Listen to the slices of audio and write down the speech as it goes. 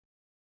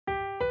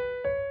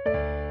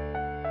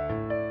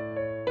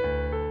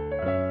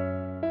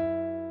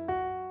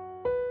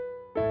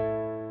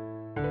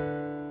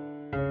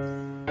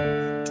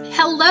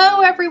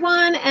Hello,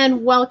 everyone,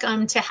 and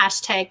welcome to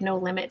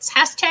 #NoLimits.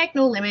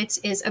 #NoLimits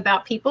is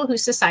about people who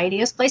society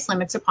has placed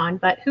limits upon,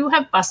 but who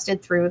have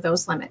busted through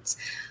those limits.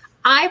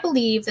 I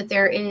believe that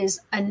there is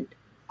a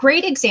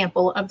great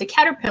example of the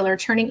caterpillar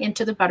turning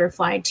into the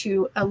butterfly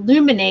to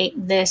illuminate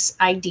this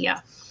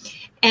idea.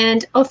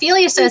 And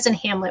Ophelia says in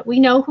Hamlet, we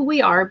know who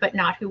we are, but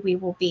not who we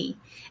will be.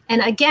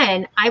 And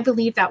again, I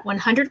believe that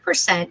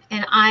 100%.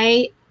 And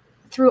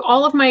through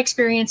all of my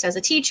experience as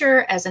a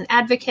teacher, as an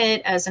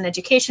advocate, as an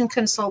education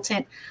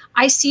consultant,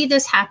 I see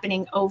this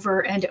happening over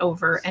and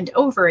over and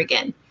over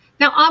again.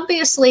 Now,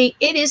 obviously,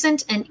 it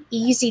isn't an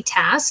easy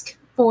task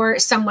for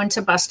someone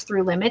to bust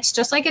through limits,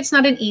 just like it's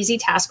not an easy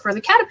task for the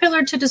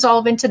caterpillar to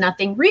dissolve into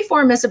nothing,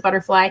 reform as a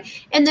butterfly,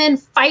 and then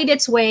fight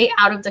its way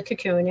out of the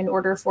cocoon in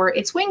order for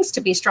its wings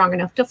to be strong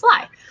enough to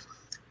fly.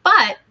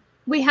 But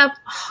we have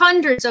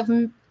hundreds of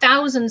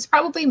thousands,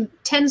 probably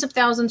tens of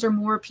thousands or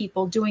more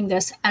people doing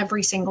this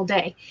every single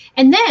day.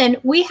 And then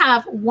we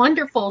have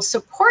wonderful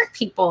support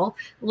people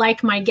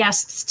like my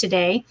guests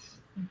today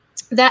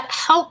that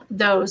help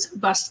those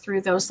bust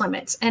through those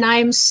limits. And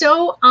I'm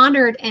so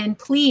honored and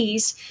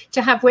pleased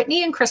to have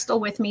Whitney and Krystal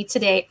with me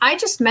today. I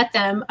just met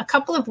them a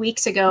couple of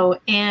weeks ago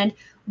and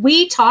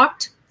we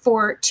talked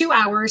for 2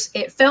 hours.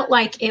 It felt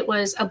like it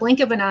was a blink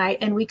of an eye,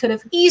 and we could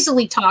have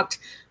easily talked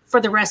for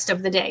the rest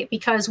of the day,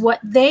 because what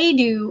they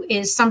do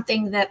is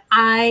something that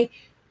I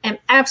am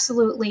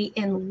absolutely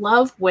in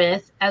love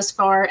with as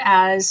far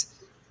as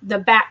the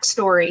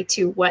backstory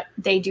to what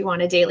they do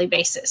on a daily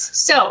basis.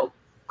 So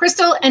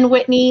Krystal and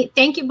Whitney,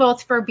 thank you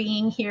both for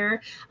being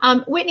here.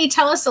 Whitney,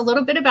 tell us a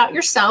little bit about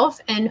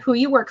yourself and who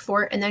you work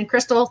for, and then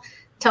Krystal,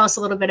 tell us a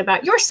little bit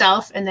about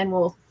yourself, and then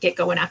we'll get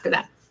going after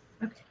that.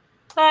 Okay.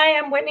 Hi,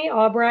 I'm Whitney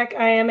Albrecht.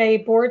 I am a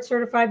board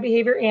certified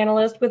behavior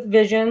analyst with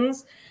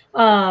Visions.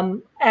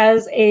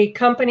 As a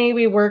company,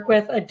 we work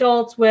with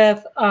adults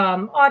with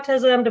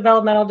autism,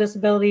 developmental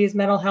disabilities,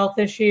 mental health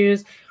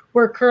issues.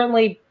 We're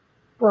currently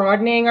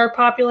broadening our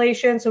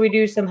population, so we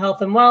do some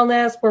health and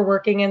wellness. We're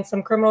working in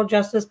some criminal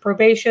justice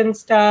probation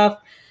stuff,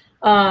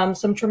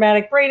 some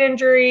traumatic brain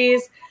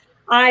injuries.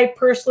 I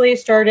personally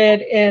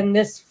started in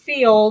this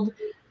field.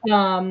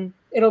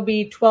 It'll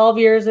be 12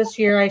 years this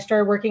year. I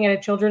started working at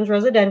a children's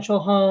residential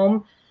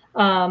home.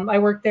 I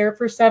worked there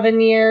for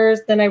 7 years.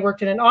 Then I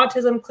worked in an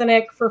autism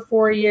clinic for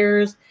 4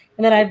 years.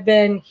 And then I've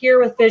been here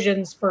with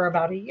Visions for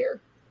about a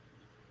year.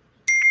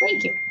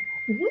 Thank you.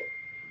 Mm-hmm.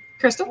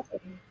 Krystal?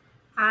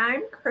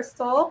 I'm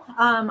Krystal.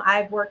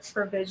 I've worked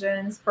for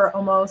Visions for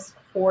almost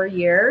 4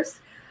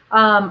 years.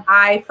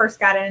 I first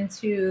got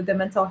into the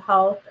mental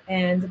health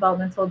and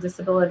developmental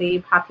disability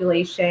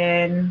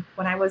population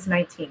when I was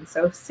 19,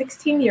 so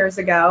 16 years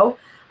ago.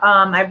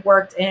 I've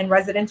worked in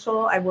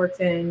residential, I've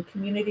worked in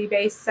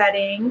community-based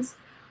settings.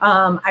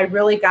 I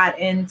really got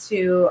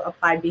into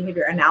applied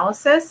behavior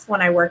analysis when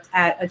I worked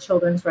at a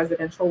children's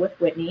residential with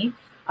Whitney.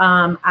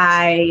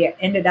 I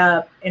ended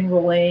up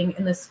enrolling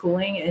in the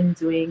schooling and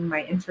doing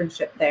my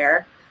internship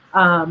there.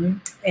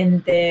 And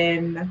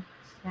then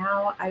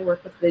now I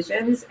work with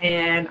Visions,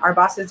 and our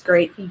boss is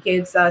great. He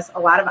gives us a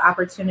lot of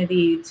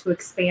opportunity to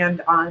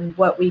expand on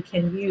what we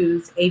can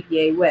use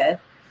ABA with.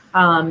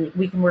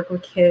 We can work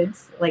with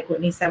kids, like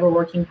Whitney said, we're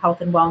working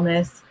health and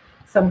wellness,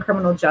 some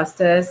criminal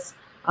justice.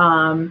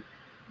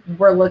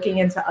 We're looking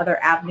into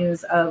other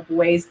avenues of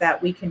ways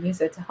that we can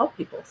use it to help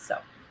people. So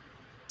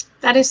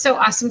that is so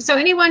awesome. So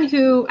anyone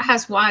who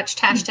has watched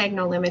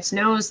 #NoLimits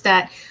knows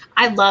that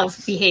I love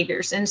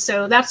behaviors. And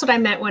so that's what I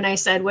meant when I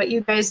said what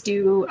you guys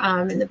do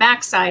in the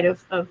backside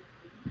of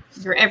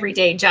your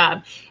everyday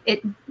job.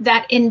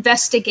 That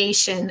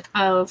investigation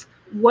of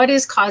what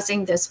is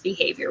causing this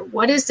behavior?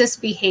 What is this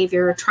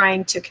behavior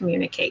trying to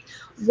communicate?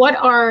 What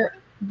are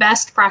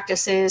best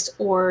practices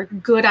or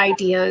good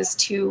ideas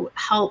to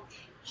help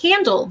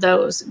handle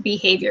those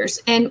behaviors?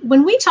 And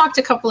when we talked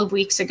a couple of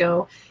weeks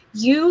ago,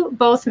 you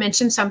both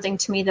mentioned something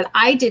to me that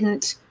I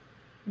didn't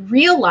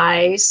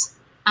realize.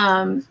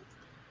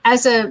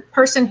 As a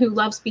person who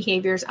loves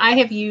behaviors, I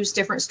have used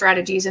different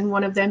strategies, and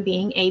one of them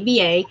being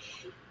ABA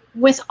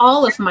with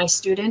all of my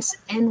students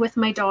and with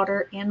my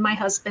daughter and my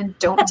husband.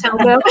 Don't tell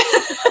them.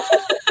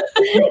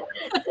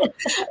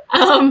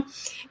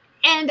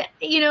 And,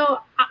 you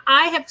know,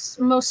 I have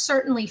most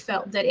certainly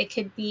felt that it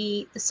could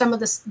be some of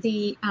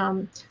the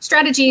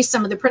strategies,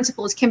 some of the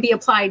principles can be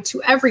applied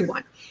to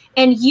everyone.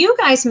 And you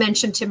guys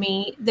mentioned to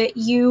me that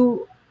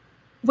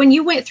when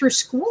you went through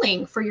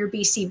schooling for your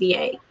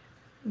BCBA,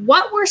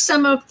 what were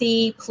some of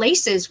the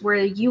places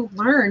where you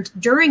learned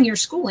during your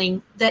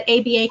schooling that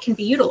ABA can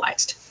be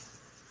utilized?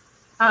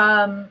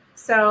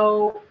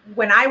 So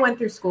when I went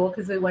through school,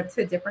 because we went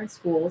to different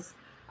schools,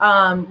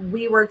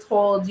 we were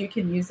told you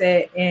can use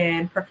it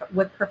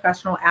with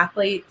professional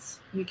athletes.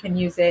 You can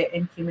use it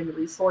in human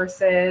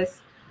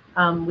resources.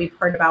 We've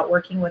heard about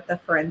working with the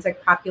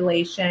forensic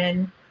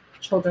population,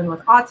 children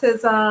with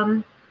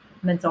autism,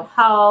 mental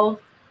health.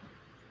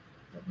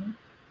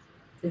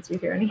 Did you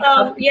hear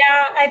anything?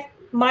 Yeah,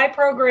 my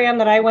program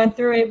that I went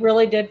through, it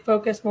really did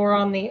focus more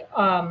on the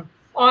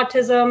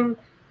autism,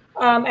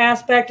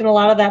 aspect, and a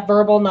lot of that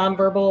verbal,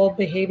 nonverbal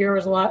behavior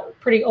was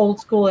pretty old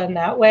school in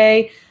that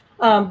way.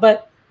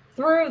 But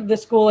through the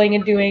schooling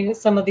and doing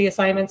some of the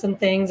assignments and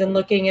things and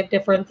looking at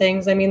different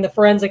things, I mean, the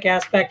forensic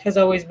aspect has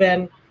always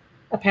been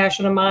a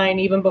passion of mine,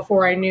 even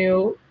before I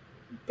knew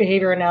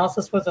behavior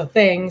analysis was a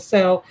thing.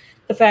 So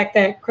the fact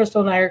that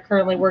Krystal and I are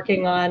currently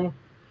working on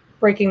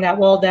breaking that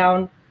wall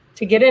down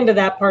to get into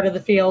that part of the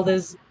field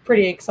is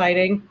pretty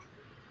exciting.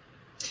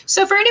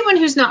 So for anyone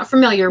who's not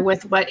familiar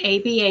with what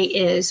ABA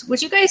is,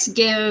 would you guys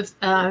give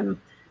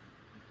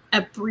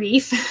a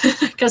brief,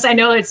 because I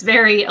know it's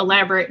very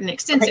elaborate and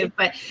extensive,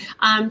 but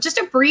just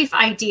a brief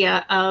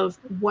idea of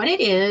what it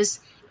is,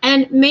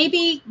 and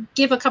maybe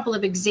give a couple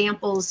of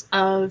examples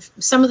of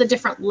some of the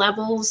different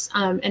levels,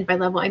 and by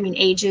level I mean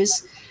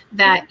ages,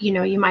 that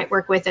you might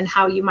work with, and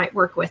how you might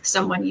work with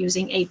someone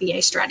using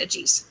ABA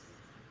strategies.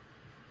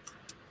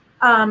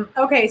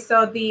 Okay,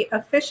 so the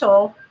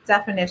official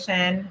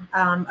definition,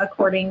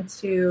 according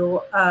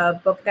to a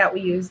book that we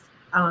used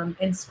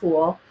in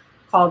school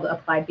called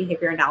Applied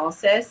Behavior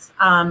Analysis,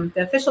 the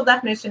official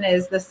definition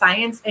is the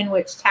science in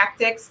which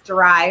tactics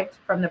derived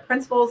from the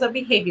principles of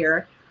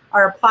behavior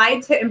are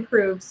applied to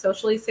improve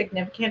socially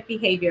significant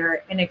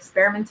behavior, and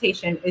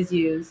experimentation is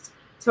used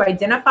to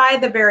identify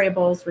the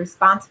variables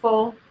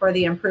responsible for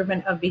the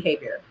improvement of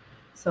behavior.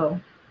 So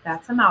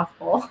that's a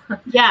mouthful.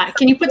 Yeah.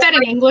 Can you put that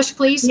in English,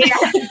 please? Yeah.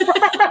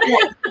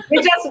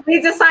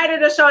 We decided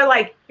to show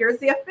like, here's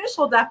the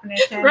official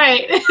definition.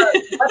 Right.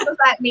 What does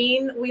that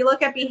mean? We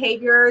look at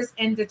behaviors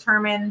and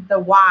determine the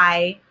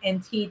why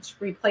and teach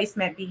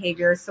replacement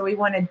behaviors. So we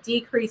want to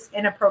decrease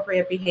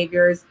inappropriate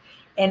behaviors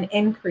and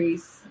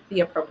increase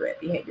the appropriate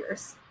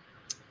behaviors.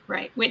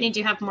 Right. Whitney, do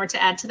you have more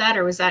to add to that,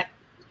 or was that?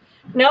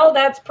 No,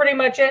 that's pretty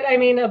much it. I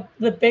mean,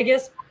 the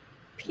biggest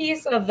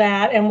piece of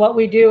that and what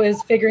we do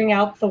is figuring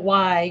out the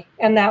why,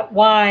 and that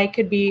why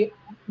could be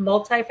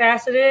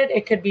multifaceted.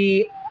 It could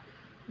be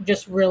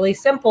just really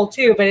simple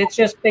too, but it's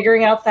just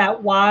figuring out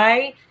that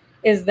why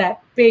is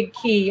that big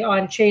key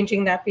on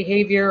changing that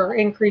behavior or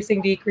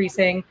increasing,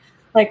 decreasing,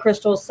 like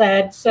Krystal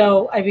said.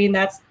 So, I mean,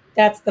 that's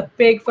the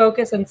big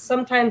focus, and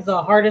sometimes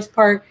the hardest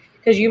part,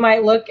 because you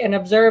might look and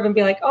observe and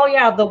be like, oh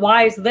yeah, the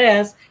why is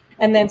this.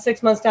 And then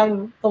 6 months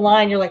down the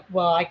line, you're like,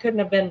 well, I couldn't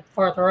have been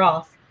farther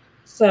off.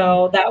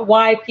 So that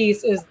why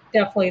piece is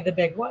definitely the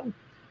big one.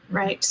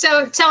 Right.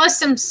 So tell us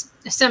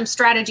some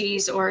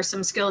strategies or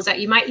some skills that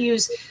you might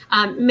use,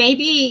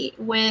 maybe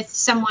with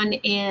someone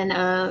in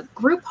a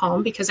group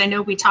home, because I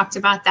know we talked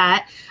about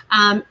that,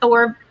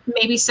 or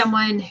maybe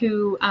someone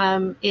who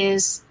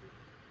is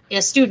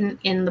a student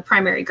in the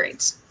primary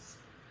grades.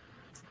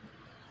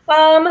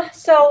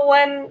 So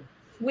when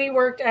we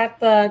worked at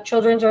the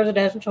children's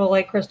residential,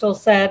 like Krystal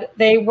said,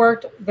 they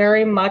worked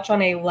very much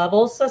on a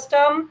level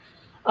system.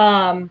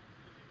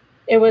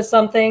 It was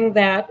something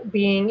that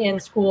being in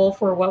school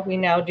for what we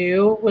now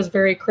do was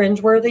very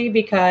cringeworthy,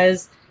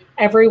 because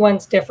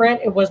everyone's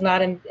different. It was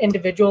not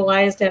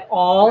individualized at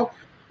all.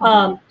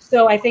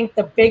 So I think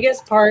the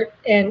biggest part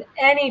in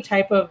any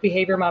type of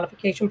behavior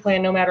modification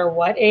plan, no matter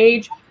what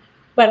age,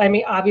 but I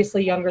mean,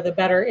 obviously younger the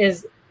better,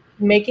 is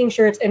making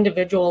sure it's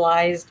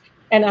individualized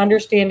and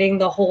understanding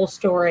the whole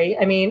story.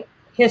 I mean,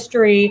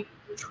 history,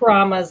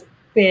 trauma's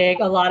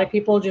big. A lot of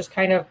people just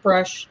kind of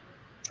brush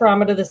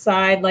trauma to the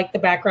side, like the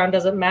background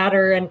doesn't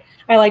matter. And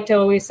I like to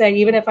always say,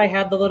 even if I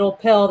had the little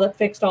pill that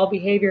fixed all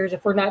behaviors,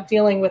 if we're not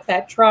dealing with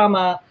that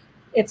trauma,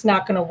 it's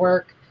not going to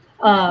work.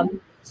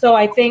 So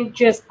I think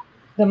just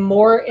the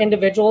more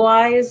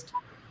individualized,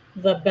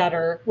 the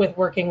better with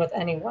working with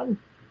anyone.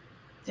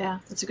 Yeah,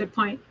 that's a good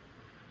point.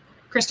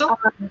 Krystal?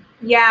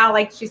 Yeah,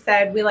 like she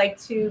said, we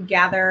like to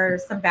gather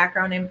some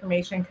background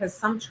information, because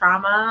some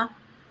trauma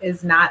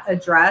is not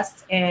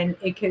addressed, and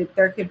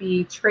there could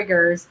be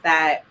triggers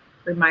that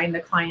remind the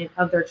client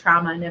of their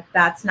trauma. And if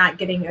that's not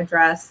getting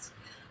addressed,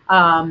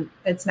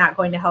 it's not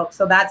going to help.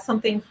 So that's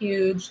something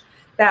huge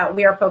that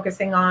we are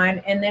focusing on.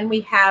 And then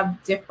we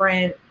have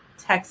different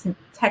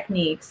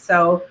techniques.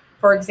 So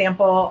for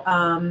example,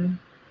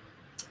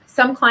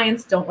 some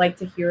clients don't like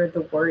to hear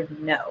the word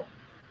no.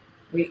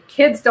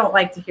 Kids don't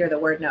like to hear the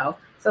word no.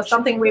 So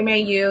something we may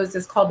use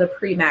is called the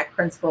pre-MAC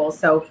principle.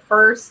 So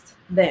first,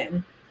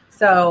 then.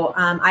 So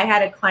I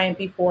had a client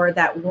before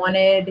that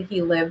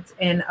he lived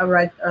in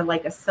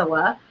a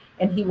Scylla,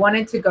 and he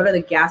wanted to go to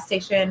the gas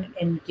station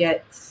and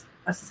get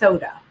a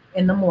soda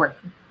in the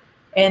morning.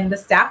 And the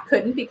staff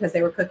couldn't, because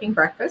they were cooking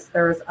breakfast.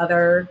 There was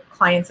other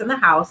clients in the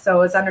house, so it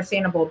was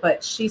understandable.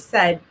 But she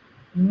said,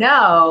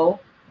 no,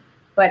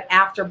 but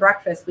after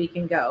breakfast we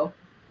can go.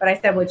 But I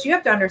said, what you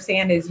have to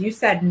understand is you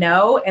said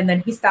no, and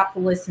then he stopped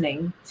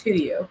listening to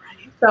you.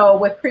 So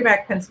with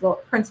pre-MAC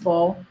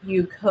principle,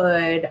 you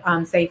could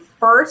say,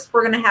 first,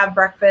 we're going to have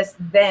breakfast,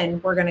 then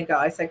we're going to go.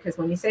 I said, because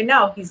when you say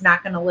no, he's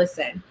not going to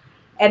listen.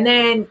 And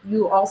then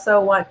you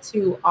also want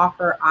to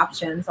offer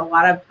options. A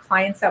lot of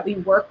clients that we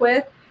work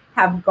with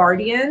have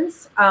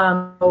guardians.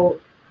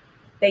 So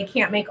they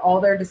can't make all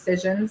their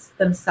decisions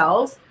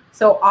themselves.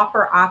 So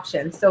offer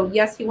options. So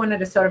yes, he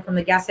wanted a soda from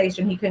the gas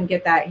station. He couldn't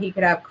get that. He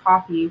could have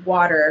coffee,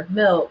 water,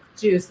 milk,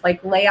 juice,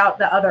 like lay out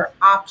the other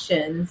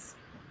options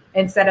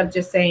instead of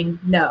just saying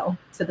no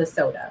to the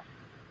soda.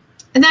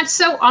 And that's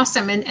so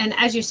awesome. And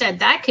as you said,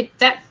 that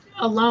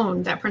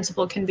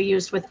principle can be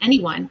used with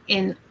anyone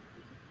in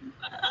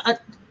a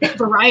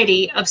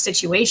variety of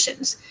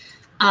situations.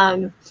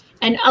 And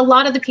a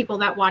lot of the people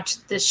that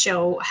watch this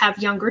show have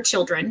younger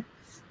children.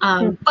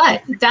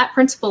 But that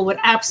principle would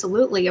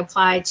absolutely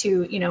apply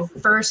to, you know,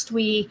 first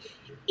we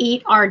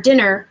eat our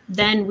dinner,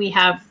 then we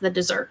have the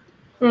dessert.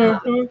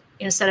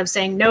 Instead of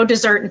saying no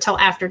dessert until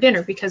after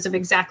dinner, because of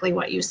exactly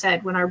what you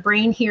said. When our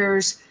brain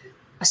hears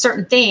a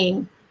certain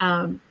thing,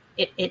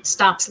 it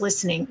stops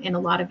listening in a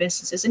lot of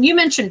instances. And you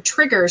mentioned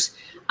triggers.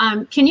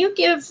 Can you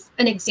give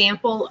an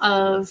example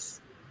of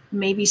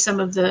maybe some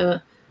of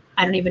the,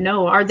 I don't even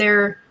know, are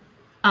there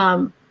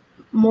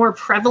more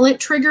prevalent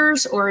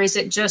triggers, or is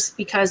it just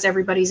because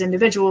everybody's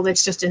individual,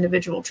 that's just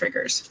individual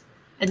triggers?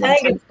 And I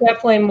think it's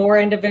definitely more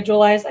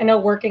individualized. I know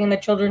working in the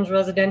children's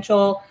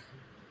residential,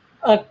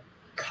 a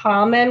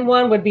common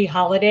one would be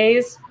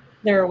holidays.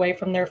 They're away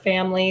from their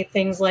family,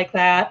 things like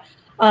that.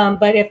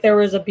 But if there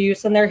was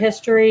abuse in their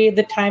history,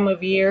 the time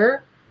of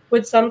year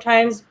would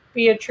sometimes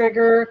be a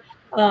trigger.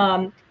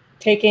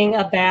 Taking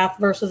a bath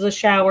versus a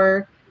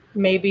shower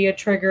may be a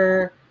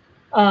trigger.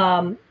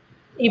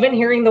 Even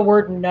hearing the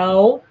word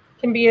no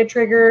can be a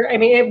trigger. I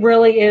mean, it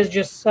really is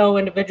just so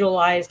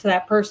individualized to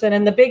that person.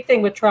 And the big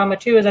thing with trauma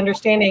too is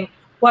understanding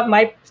what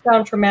might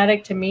sound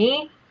traumatic to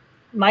me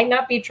might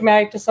not be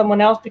traumatic to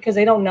someone else because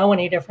they don't know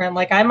any different.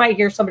 Like I might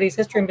hear somebody's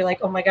history and be like,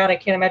 oh my God, I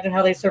can't imagine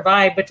how they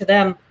survived. But to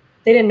them,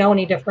 they didn't know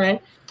any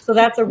different. So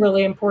that's a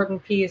really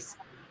important piece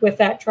with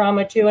that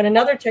trauma too. And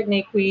another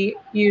technique we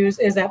use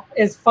is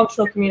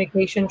functional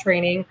communication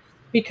training,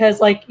 because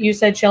like you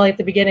said, Shelley, at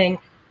the beginning,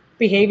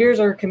 behaviors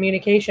or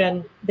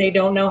communication, they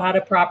don't know how to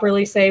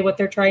properly say what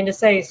they're trying to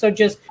say. So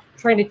just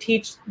trying to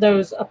teach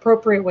those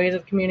appropriate ways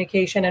of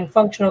communication and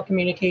functional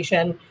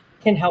communication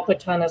can help a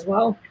ton as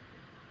well.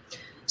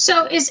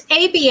 So is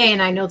ABA, and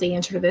I know the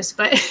answer to this,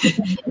 but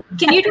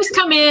can you just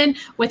come in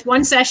with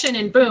one session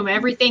and boom,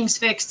 everything's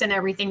fixed and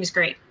everything's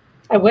great?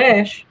 I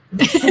wish.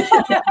 No,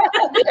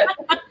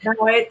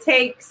 it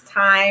takes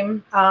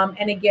time.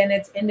 And again,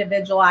 it's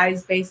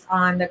individualized based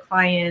on the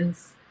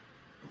client's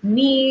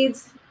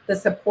needs, the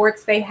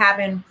supports they have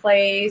in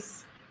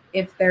place,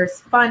 if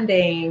there's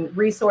funding,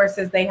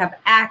 resources they have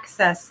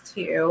access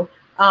to.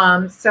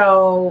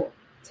 So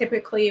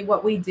typically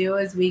what we do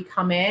is we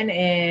come in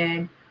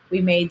and we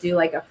may do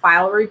like a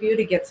file review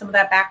to get some of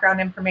that background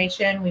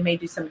information. We may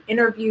do some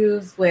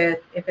interviews with,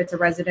 if it's a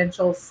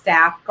residential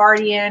staff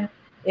guardian,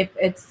 if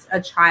it's a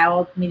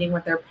child meeting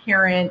with their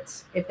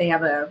parent, if they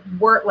have a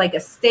work, like a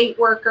state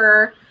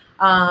worker,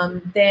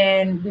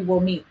 then we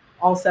will meet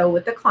also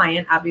with the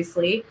client,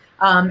 obviously.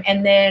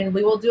 And then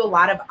we will do a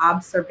lot of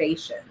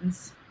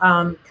observations,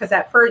 because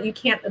at first you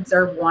can't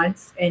observe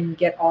once and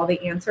get all the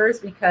answers,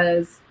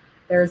 because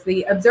there's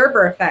the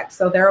observer effect.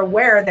 So they're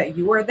aware that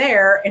you are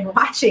there and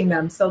watching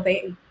them. So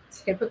they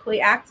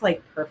typically act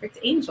like perfect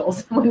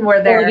angels when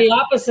we're there. Or the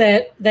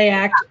opposite, they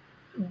act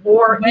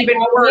or even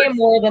way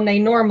more than they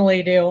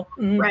normally do.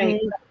 Mm-hmm. Right.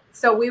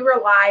 So we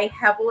rely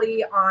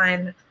heavily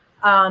on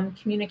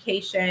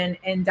communication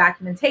and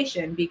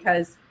documentation,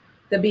 because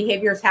the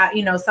behaviors have,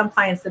 you know, some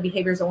clients, the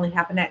behaviors only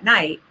happen at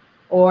night,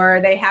 or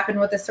they happen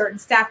with a certain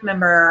staff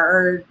member,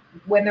 or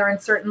when they're in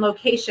certain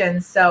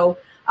locations. So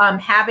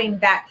having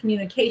that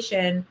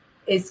communication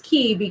is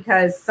key,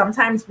 because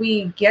sometimes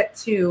we get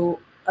to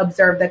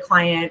observe the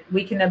client.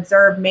 We can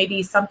observe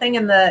maybe something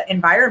in the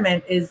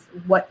environment is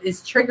what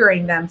is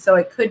triggering them. So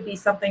it could be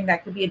something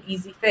that could be an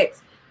easy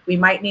fix. We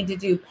might need to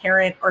do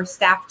parent or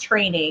staff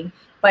training,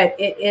 but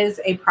it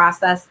is a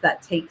process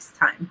that takes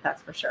time.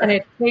 That's for sure. And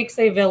it takes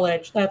a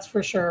village. That's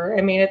for sure.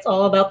 I mean, it's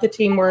all about the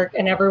teamwork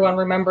and everyone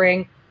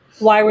remembering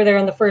why we're there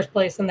in the first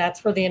place. And that's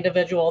for the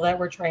individual that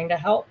we're trying to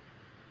help.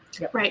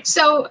 Yep. Right.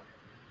 So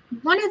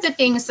one of the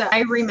things that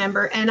I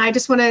remember, and I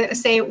just want to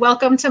say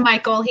welcome to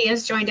Michael. He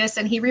has joined us,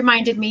 and he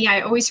reminded me,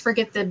 I always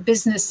forget the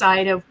business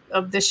side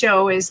of the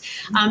show, is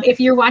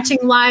if you're watching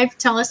live,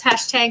 tell us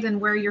hashtag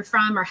and where you're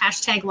from, or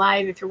hashtag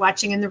live. If you're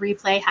watching in the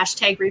replay,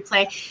 hashtag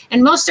replay.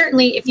 And most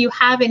certainly, if you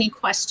have any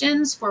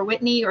questions for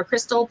Whitney or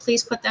Krystal,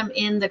 please put them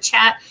in the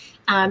chat.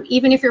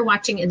 Even if you're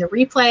watching in the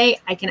replay,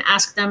 I can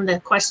ask them the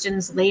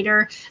questions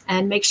later,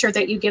 and make sure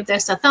that you give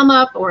this a thumb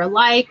up or a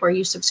like, or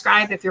you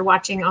subscribe if you're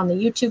watching on the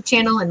YouTube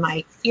channel. And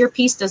my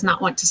earpiece does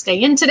not want to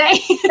stay in today.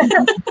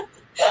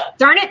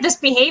 Darn it, this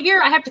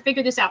behavior, I have to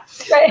figure this out.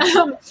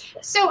 Right.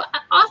 So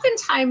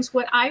oftentimes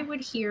what I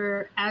would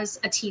hear as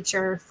a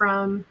teacher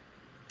from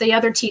the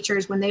other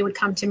teachers when they would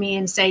come to me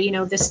and say, you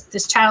know,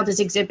 this child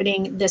is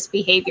exhibiting this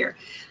behavior,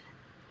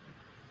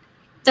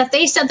 that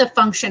they said the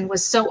function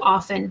was so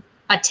often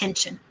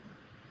attention.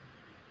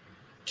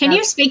 Can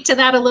you speak to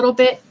that a little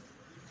bit?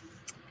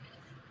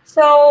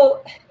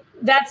 So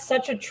that's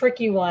such a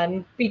tricky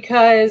one,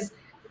 because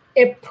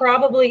It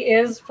probably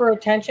is for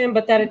attention,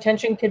 but that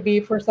attention could be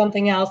for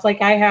something else.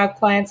 Like I have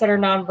clients that are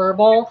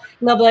nonverbal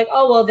and they'll be like,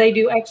 oh, well, they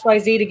do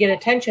XYZ to get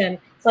attention.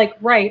 It's like,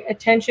 right,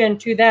 attention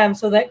to them.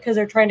 So that because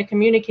they're trying to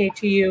communicate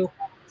to you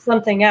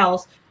something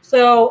else.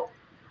 So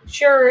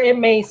sure, it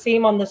may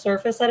seem on the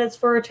surface that it's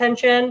for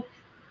attention,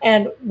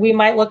 and we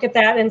might look at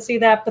that and see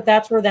that, but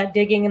that's where that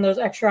digging and those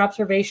extra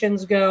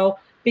observations go.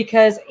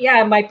 Because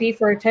yeah, it might be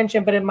for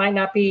attention, but it might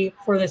not be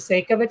for the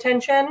sake of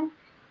attention.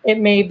 It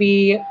may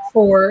be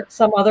for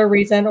some other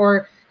reason,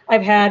 or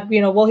I've had,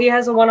 well, he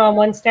has a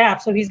one-on-one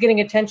staff, so he's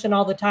getting attention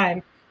all the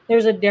time.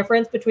 There's a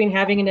difference between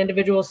having an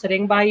individual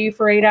sitting by you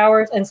for 8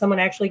 hours and someone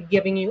actually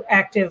giving you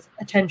active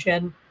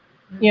attention,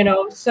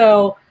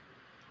 so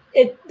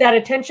that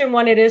attention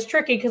one, it is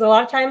tricky because a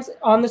lot of times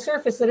on the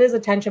surface it is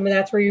attention, but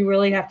that's where you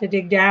really have to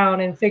dig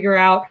down and figure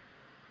out,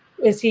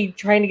 is he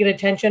trying to get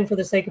attention for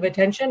the sake of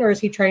attention, or is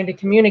he trying to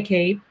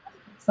communicate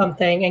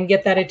something and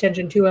get that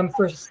attention to him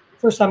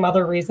for some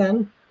other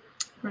reason?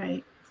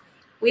 Right.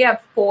 We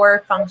have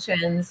 4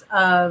 functions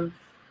of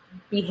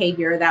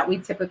behavior that we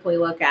typically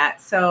look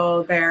at.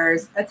 So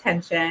there's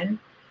attention,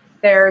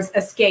 there's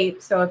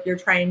escape. So if you're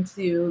trying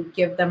to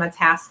give them a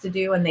task to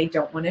do and they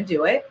don't want to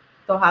do it,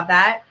 they'll have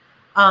that.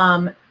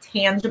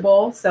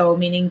 Tangible, so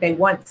meaning they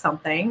want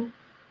something,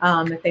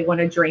 if they want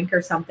to drink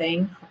or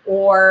something,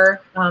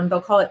 or they'll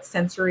call it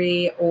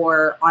sensory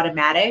or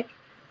automatic.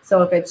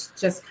 So if it's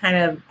just kind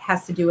of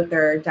has to do with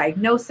their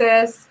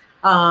diagnosis,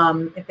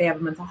 if they have a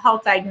mental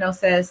health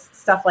diagnosis,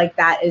 stuff like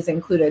that is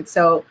included.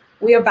 So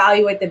we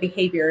evaluate the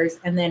behaviors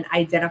and then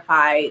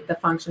identify the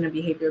function of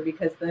behavior,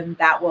 because then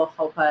that will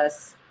help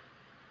us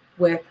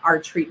with our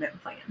treatment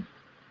plan.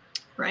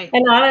 Right.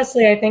 And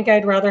honestly, I think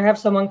I'd rather have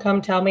someone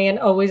come tell me and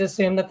always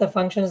assume that the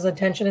function is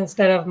attention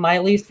instead of my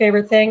least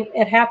favorite thing.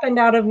 It happened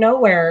out of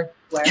nowhere.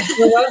 There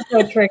was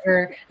no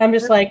trigger. I'm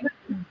just like,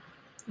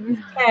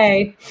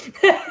 hey.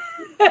 So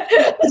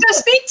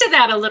speak to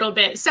that a little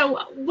bit.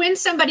 So when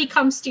somebody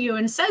comes to you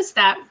and says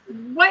that,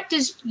 what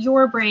does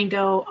your brain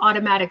go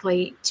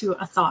automatically to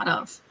a thought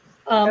of?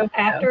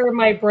 After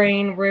my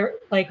brain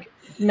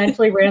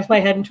mentally rams my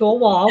head into a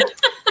wall,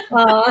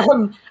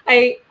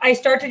 I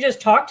start to just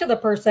talk to the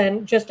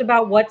person just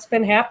about what's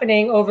been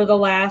happening over the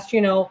last,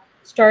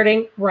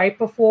 starting right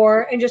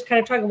before, and just kind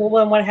of talking,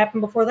 well, and what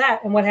happened before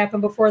that, and what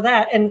happened before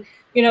that. And,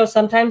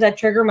 sometimes that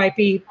trigger might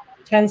be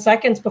 10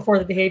 seconds before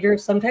the behavior.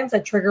 Sometimes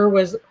that trigger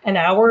was an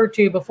hour or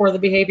two before the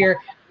behavior,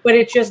 but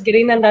it's just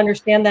getting them to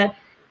understand that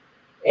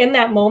in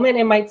that moment,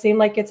 it might seem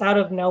like it's out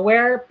of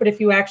nowhere, but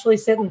if you actually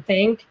sit and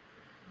think,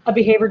 a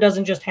behavior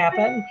doesn't just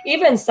happen.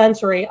 Even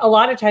sensory, a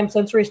lot of times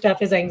sensory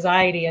stuff is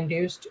anxiety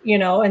induced,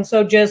 and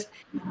so just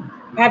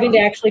having to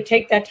actually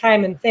take that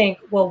time and think,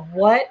 well,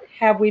 what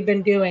have we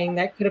been doing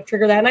that could have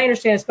triggered that? And I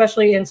understand,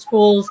 especially in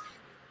schools,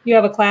 you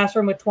have a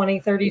classroom with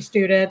 20, 30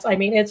 students. I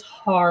mean, it's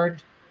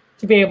hard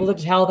to be able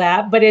to tell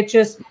that, but it's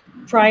just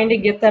trying to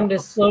get them to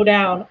slow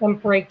down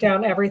and break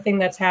down everything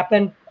that's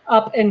happened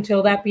up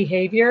until that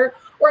behavior.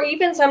 Or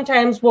even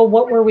sometimes, well,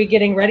 what were we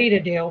getting ready to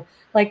do?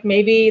 Like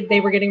maybe they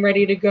were getting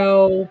ready to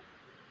go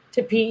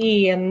to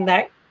PE and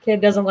that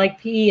kid doesn't like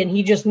PE and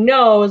he just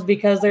knows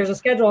because there's a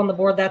schedule on the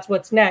board, that's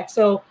what's next.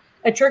 So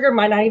a trigger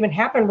might not even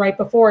happen right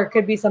before. It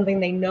could be something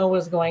they know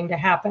is going to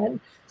happen.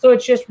 So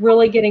it's just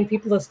really getting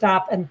people to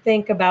stop and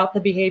think about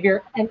the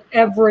behavior and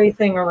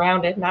everything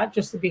around it, not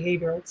just the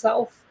behavior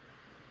itself.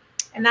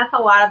 And that's a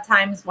lot of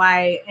times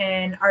why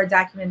in our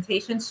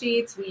documentation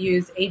sheets, we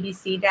use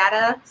ABC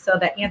data. So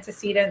the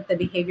antecedent, the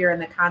behavior,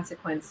 and the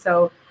consequence.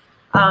 So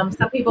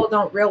some people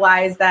don't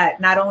realize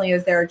that not only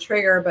is there a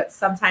trigger, but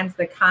sometimes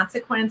the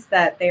consequence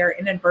that they are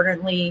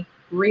inadvertently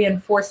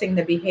reinforcing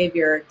the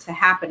behavior to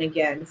happen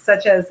again,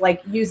 such as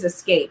like use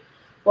escape.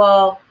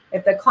 Well,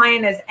 if the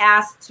client is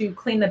asked to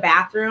clean the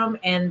bathroom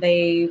and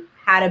they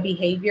had a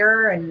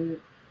behavior and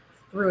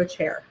threw a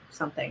chair or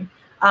something,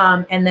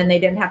 and then they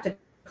didn't have to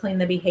clean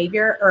the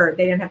behavior, or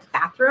they didn't have to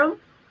bathroom,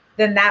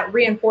 then that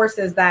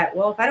reinforces that,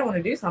 well, if I don't want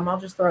to do something, I'll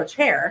just throw a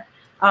chair.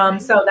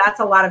 So that's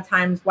a lot of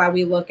times why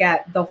we look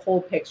at the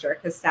whole picture,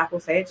 because staff will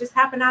say it just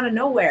happened out of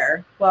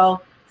nowhere.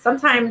 Well,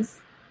 sometimes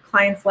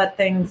clients let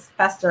things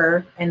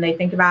fester and they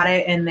think about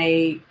it and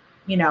they,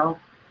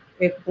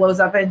 it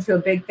blows up into a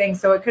big thing.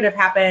 So it could have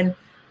happened,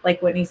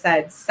 like Whitney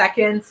said,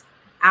 seconds,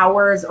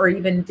 hours, or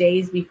even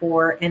days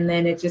before. And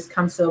then it just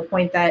comes to a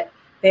point that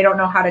they don't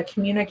know how to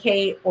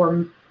communicate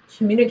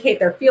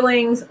their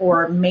feelings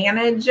or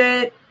manage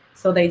it.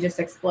 So they just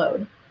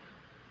explode.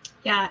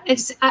 Yeah,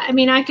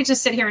 I could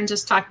just sit here and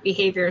just talk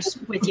behaviors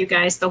with you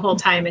guys the whole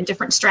time and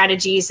different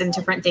strategies and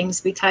different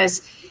things,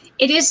 because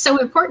it is so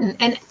important.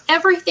 And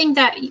everything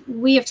that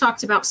we have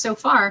talked about so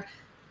far,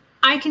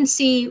 I can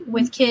see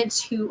with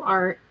kids who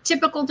are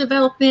typical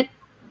development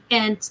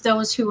and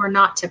those who are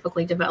not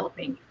typically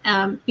developing,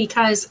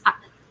 because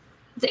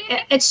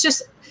it's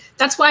just,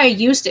 that's why I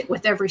used it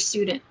with every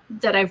student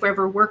that I've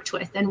ever worked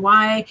with, and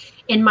why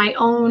in my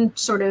own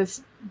sort of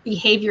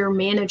behavior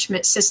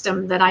management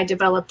system that I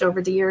developed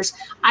over the years,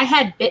 I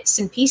had bits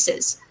and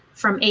pieces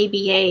from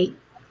ABA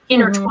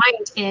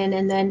intertwined in,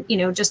 and then,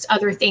 just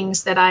other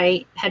things that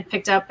I had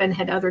picked up and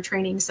had other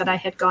trainings that I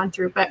had gone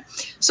through. But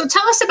so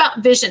tell us about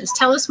Visions.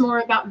 Tell us more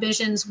about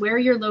Visions, where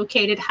you're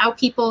located, how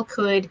people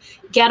could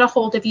get a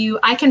hold of you.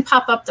 I can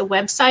pop up the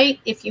website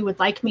if you would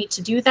like me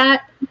to do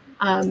that.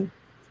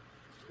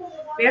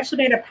 We actually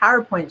made a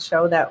PowerPoint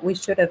show that we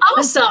should have.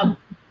 Awesome.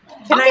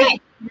 Can I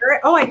share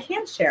it? Oh, I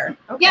can share.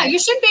 Okay. Yeah, you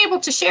should be able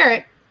to share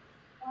it.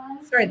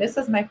 Sorry, this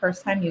is my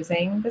first time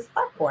using this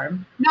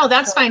platform. No,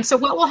 that's fine. So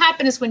what will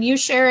happen is when you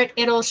share it,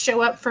 it'll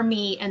show up for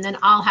me, and then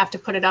I'll have to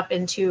put it up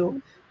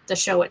into the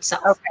show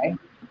itself. Okay.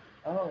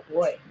 Oh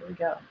boy, here we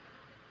go.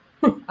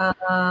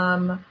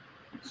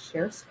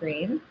 Share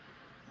screen.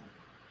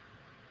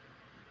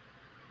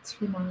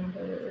 2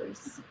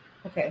 monitors.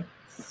 Okay,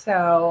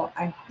 so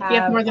I have. If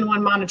you have more than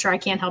one monitor, I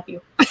can't help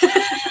you.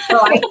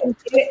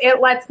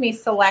 It lets me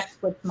select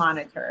which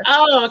monitor.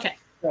 Oh, okay.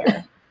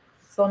 There.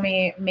 So let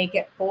me make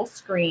it full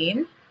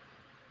screen.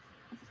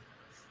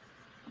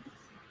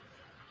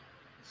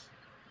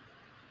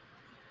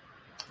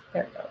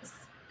 There it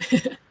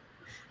goes.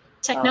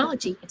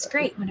 Technology. It's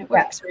great when it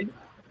works, right?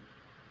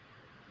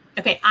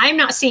 Okay, I'm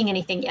not seeing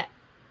anything yet.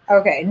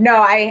 Okay. No,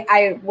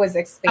 I was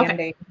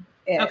expanding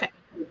it. Okay.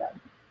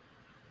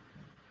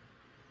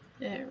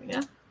 There we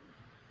go.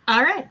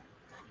 All right.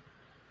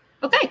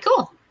 Okay,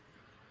 cool.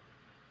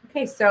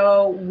 Okay,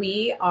 so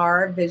we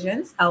are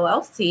Visions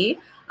LLC.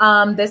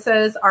 This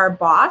is our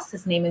boss.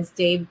 His name is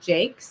Dave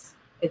Jakes.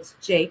 It's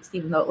Jakes,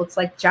 even though it looks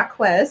like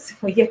Jaques.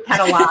 We get that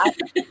a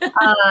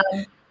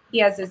lot. He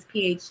has his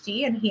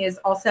PhD, and he is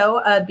also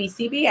a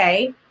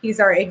BCBA. He's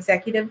our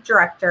executive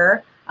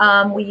director.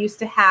 We used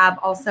to have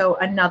also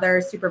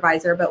another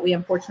supervisor, but we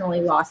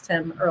unfortunately lost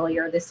him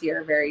earlier this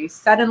year, very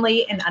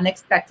suddenly and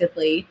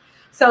unexpectedly.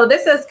 So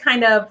this is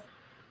kind of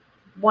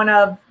one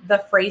of the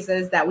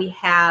phrases that we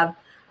have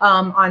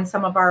on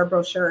some of our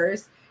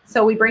brochures.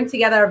 So we bring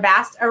together a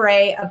vast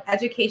array of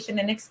education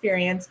and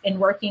experience in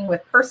working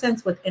with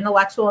persons with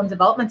intellectual and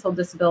developmental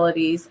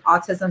disabilities,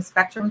 autism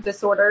spectrum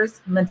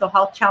disorders, mental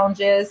health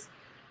challenges,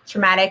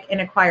 traumatic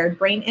and acquired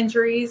brain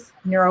injuries,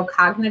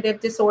 neurocognitive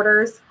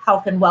disorders,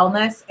 health and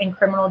wellness, and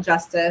criminal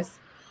justice.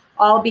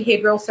 All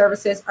behavioral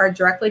services are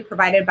directly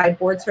provided by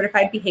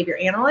board-certified behavior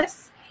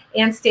analysts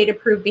and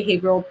state-approved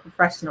behavioral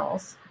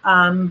professionals.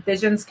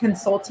 Visions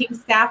consulting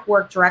staff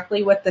work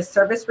directly with the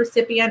service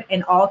recipient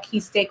and all key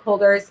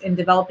stakeholders in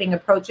developing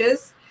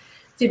approaches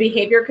to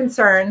behavior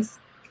concerns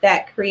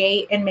that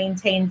create and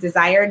maintain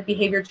desired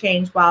behavior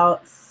change while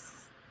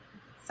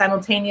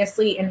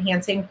simultaneously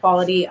enhancing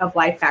quality of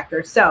life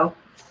factors. So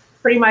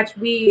pretty much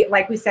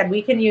like we said,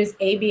 we can use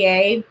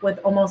ABA with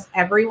almost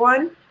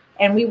everyone,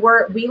 and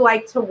we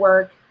like to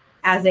work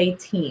as a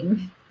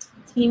team.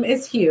 Team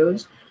is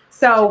huge.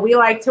 So we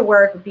like to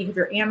work with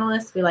behavior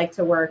analysts. We like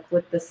to work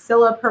with the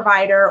SILA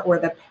provider or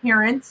the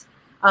parent.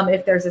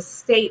 If there's a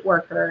state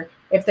worker,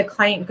 if the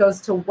client goes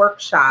to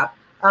workshop,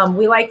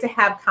 we like to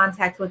have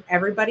contact with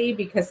everybody,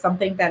 because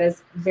something that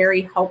is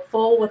very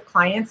helpful with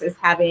clients is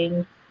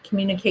having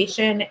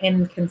communication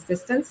and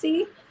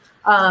consistency.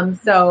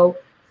 So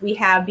we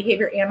have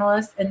behavior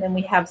analysts, and then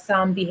we have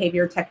some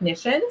behavior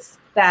technicians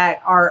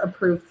that are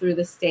approved through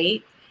the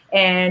state.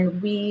 And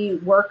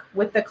we work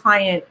with the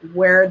client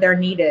where their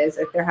need is.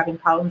 If they're having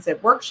problems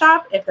at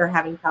workshop, if they're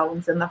having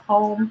problems in the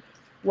home,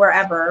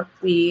 wherever,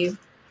 we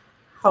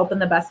help in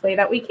the best way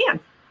that we can.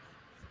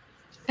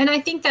 And I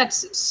think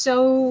that's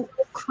so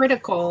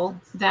critical,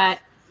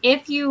 that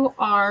if you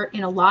are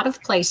in a lot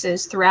of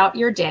places throughout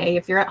your day,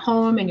 if you're at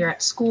home and you're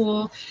at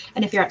school,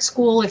 and if you're at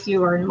school, if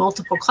you are in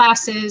multiple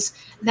classes,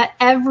 that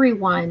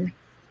everyone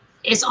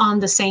is on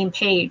the same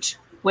page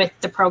with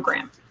the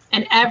program.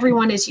 And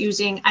everyone is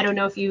using, I don't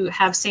know if you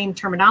have same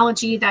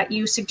terminology that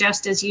you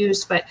suggest is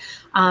used, but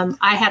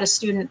I had a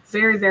student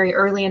very, very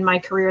early in my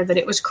career that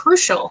it was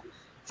crucial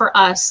for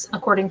us,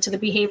 according to the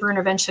behavior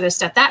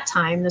interventionist at that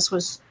time, this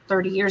was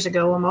 30 years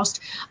ago almost,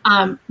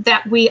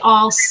 that we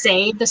all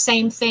say the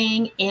same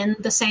thing in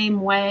the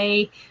same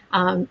way,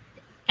 and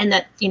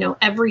that,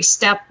 every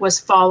step was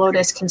followed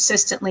as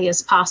consistently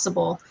as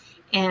possible.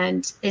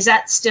 And is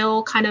that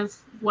still kind of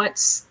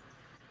what's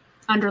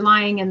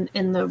underlying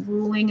in the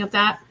ruling of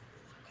that?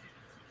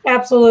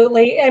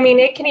 Absolutely. I mean,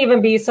 it can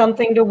even be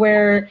something to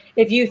where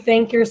if you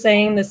think you're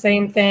saying the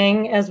same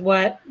thing as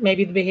what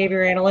maybe the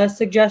behavior analyst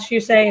suggests you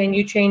say, and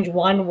you change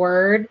one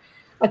word,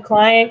 a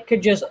client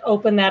could just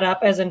open that up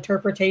as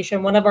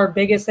interpretation. One of our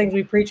biggest things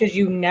we preach is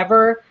you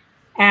never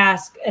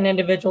ask an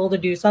individual to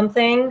do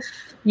something.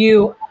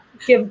 You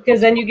give,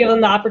 because then you give them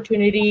the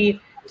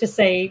opportunity to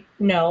say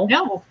no.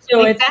 No.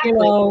 So exactly.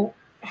 It's,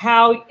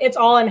 how it's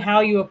all in how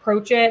you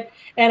approach it.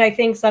 And I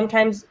think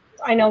sometimes,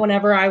 I know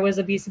whenever I was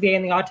a BCBA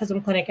in the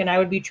autism clinic and I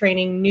would be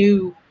training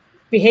new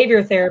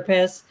behavior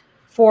therapists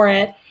for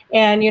it,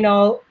 and,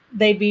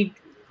 they'd be,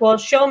 well,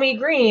 show me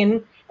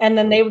green. And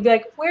then they would be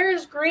like,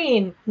 where's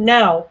green?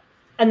 No.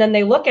 And then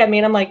they look at me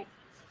and I'm like,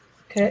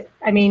 okay,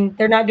 I mean,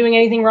 they're not doing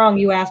anything wrong.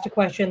 You asked a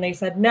question. They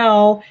said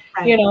no,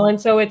 right.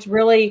 And so it's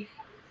really,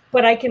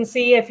 but I can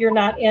see if you're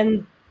not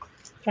in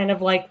kind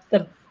of like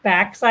the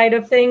backside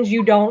of things,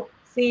 you don't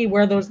see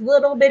where those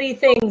little bitty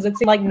things that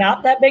seem like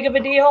not that big of a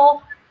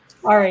deal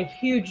are a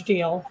huge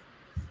deal.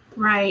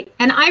 Right.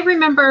 And I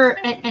remember,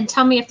 and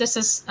tell me if this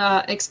is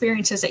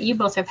experiences that you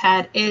both have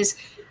had, is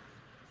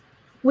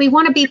we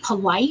want to be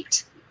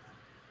polite.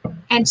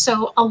 And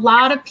so a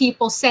lot of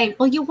people say,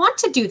 well, you want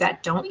to do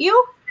that, don't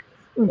you?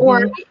 Mm-hmm.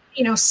 Or,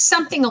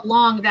 something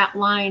along that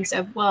lines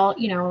of, well,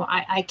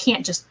 I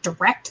can't just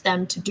direct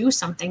them to do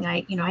something.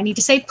 I need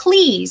to say,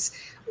 please,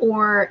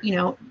 or,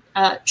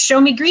 show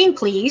me green,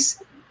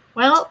 please.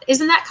 Well,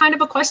 isn't that kind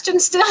of a question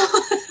still?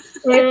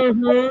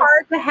 It's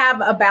hard to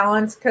have a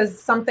balance,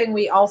 because something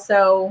we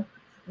also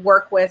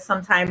work with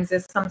sometimes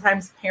is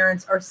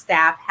parents or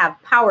staff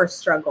have power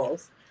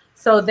struggles.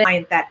 So they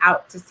find that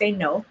out to say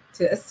no,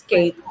 to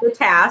escape the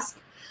task.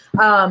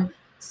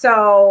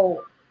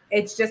 So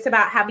it's just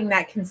about having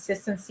that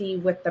consistency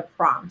with the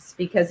prompts,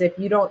 because if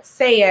you don't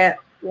say it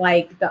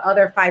like the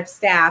other 5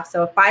 staff,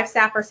 so if 5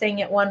 staff are saying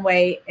it one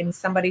way and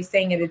somebody's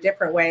saying it a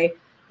different way,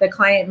 the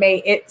client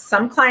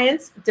some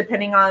clients,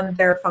 depending on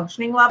their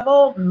functioning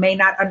level, may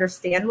not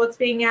understand what's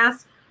being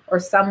asked, or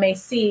some may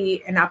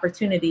see an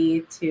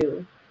opportunity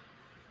to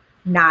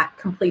not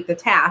complete the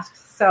task.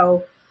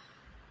 So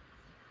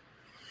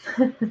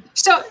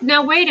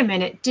now wait a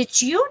minute.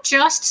 Did you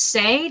just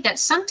say that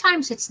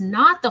sometimes it's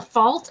not the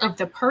fault of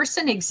the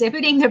person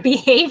exhibiting the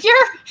behavior?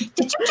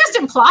 Did you just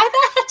imply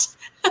that?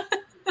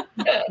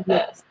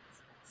 Yes.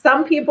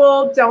 Some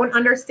people don't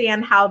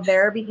understand how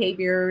their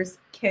behaviors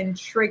can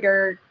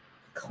trigger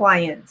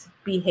client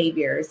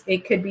behaviors.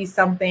 It could be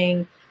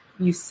something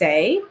you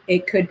say.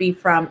 It could be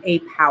from a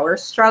power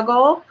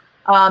struggle.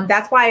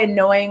 That's why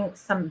knowing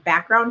some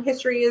background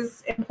history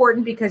is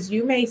important, because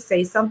you may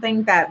say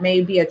something that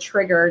may be a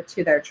trigger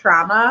to their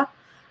trauma.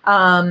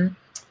 Like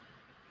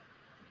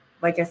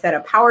I said,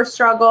 a power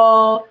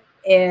struggle.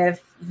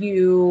 If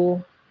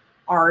you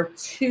are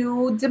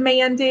too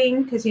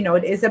demanding, because,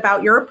 it is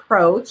about your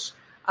approach,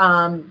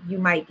 you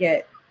might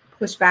get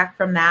pushback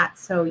from that.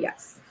 So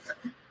yes.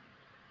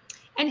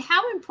 And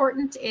how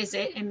important is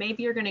it, and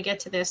maybe you're going to get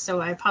to this,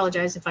 so I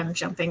apologize if I'm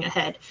jumping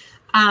ahead.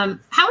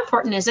 How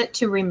important is it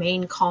to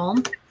remain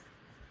calm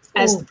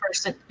as the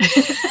person?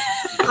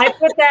 I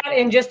put that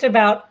in just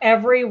about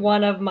every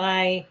one of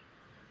my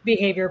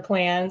behavior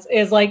plans.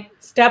 Is like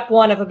step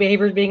 1 of a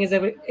behavior is being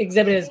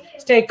exhibited is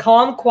stay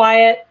calm,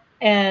 quiet,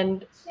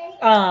 and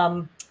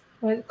calm,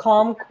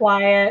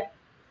 quiet,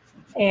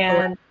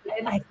 and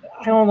I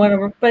don't want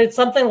to, but it's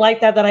something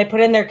like that I put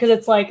in there, because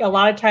it's like a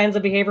lot of times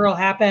a behavior will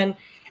happen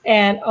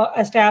and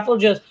a staff will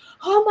just,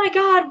 oh my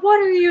God,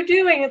 what are you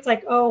doing? It's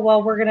like, oh,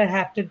 well, we're going to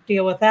have to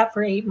deal with that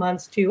for 8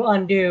 months to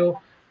undo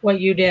what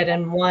you did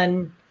in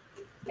one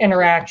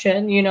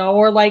interaction,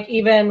 or like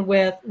even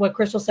with what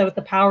Krystal said with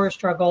the power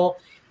struggle,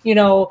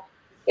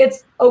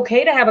 it's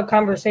okay to have a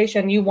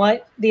conversation. You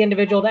want the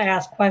individual to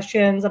ask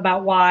questions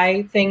about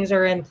why things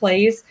are in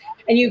place,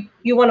 and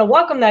you want to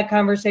welcome that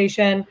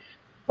conversation,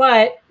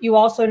 but you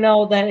also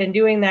know that in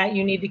doing that,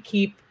 you need to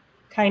keep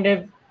kind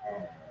of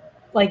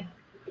like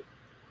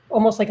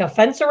almost like a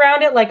fence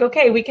around it. Like,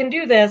 okay, we can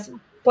do this,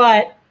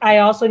 but I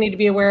also need to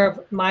be aware of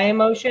my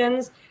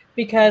emotions,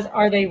 because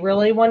are they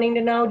really wanting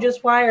to know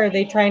just why? Or are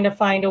they trying to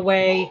find a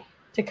way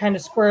to kind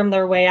of squirm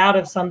their way out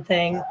of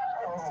something?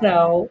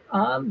 So,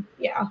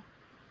 yeah.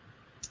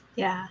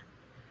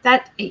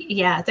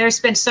 There's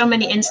been so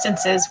many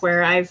instances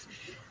where I've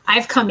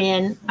come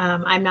in,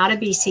 I'm not a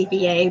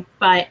BCBA,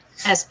 but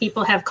as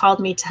people have called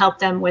me to help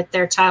them with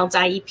their child's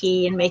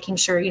IEP and making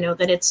sure,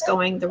 that it's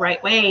going the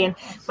right way. And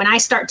when I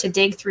start to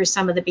dig through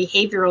some of the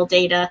behavioral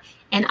data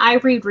and I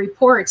read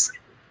reports,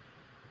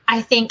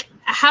 I think,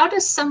 how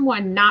does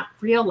someone not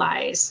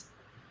realize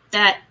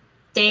that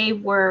they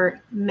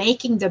were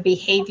making the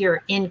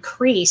behavior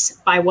increase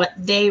by what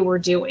they were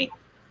doing?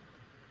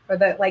 Or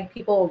that like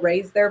people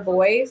raise their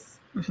voice.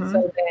 Mm-hmm.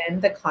 So then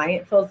the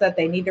client feels that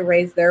they need to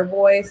raise their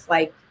voice.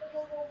 Like,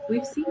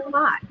 we've seen a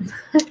lot.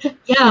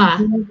 Yeah.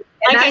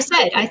 Like I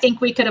said, I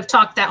think we could have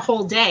talked that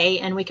whole day,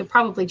 and we could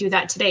probably do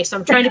that today. So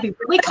I'm trying to be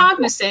really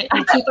cognizant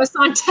and keep us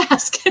on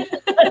task.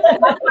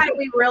 That's why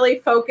we really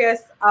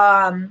focus,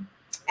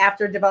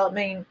 after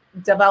developing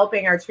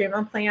our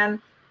treatment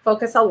plan,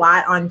 focus a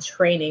lot on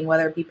training,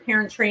 whether it be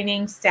parent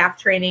training, staff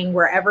training,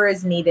 wherever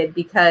is needed,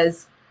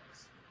 because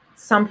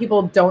some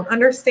people don't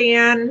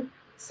understand.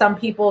 Some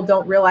people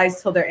don't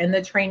realize till they're in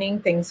the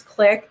training, things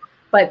click.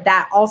 But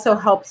that also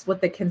helps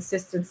with the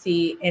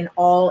consistency in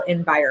all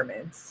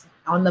environments,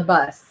 on the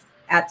bus,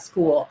 at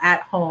school,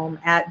 at home,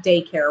 at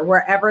daycare,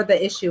 wherever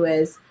the issue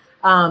is.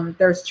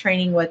 There's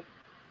training with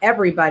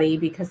everybody,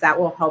 because that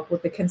will help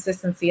with the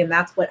consistency, and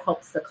that's what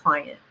helps the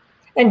client.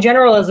 And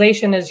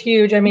generalization is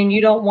huge. I mean,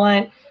 you don't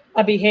want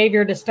a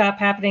behavior to stop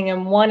happening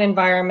in one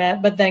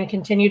environment, but then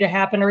continue to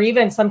happen, or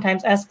even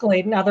sometimes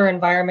escalate in other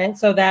environments.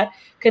 So that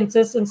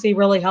consistency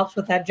really helps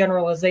with that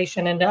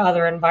generalization into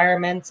other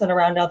environments and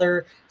around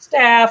other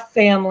staff,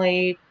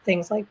 family,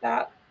 things like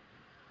that.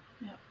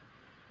 Yeah.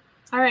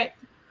 All right.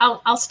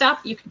 I'll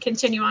stop. You can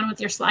continue on with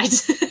your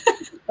slides.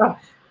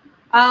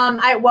 I'll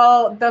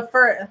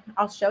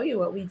show you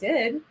what we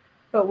did.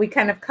 but we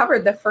kind of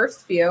covered the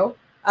first few.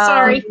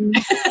 Sorry.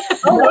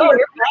 Oh, no,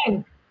 you're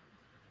fine.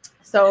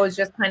 So it was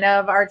just kind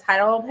of our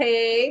title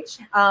page.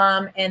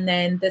 And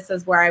then this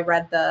is where I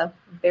read the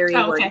very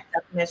wordy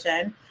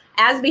definition.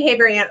 As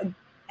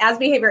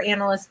behavior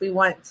analysts, we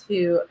want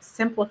to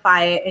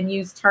simplify it and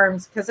use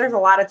terms, because there's a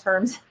lot of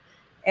terms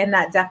in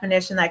that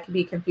definition that can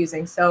be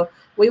confusing. So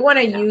we want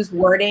to use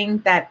wording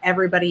that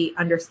everybody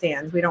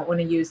understands. We don't want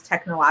to use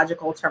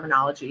technological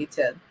terminology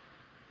to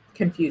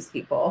confuse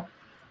people.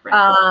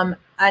 Right.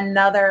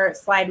 Another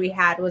slide we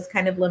had was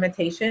kind of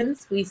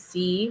limitations we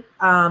see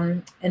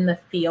in the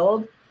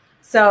field.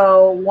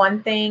 So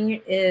one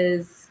thing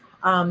is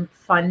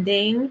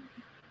funding.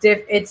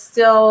 It's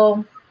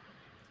still,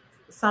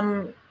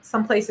 some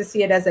places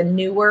see it as a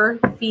newer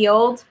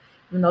field,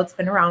 even though it's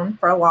been around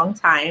for a long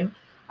time.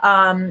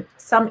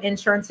 Some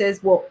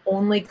insurances will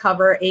only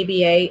cover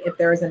ABA if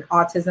there is an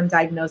autism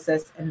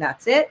diagnosis, and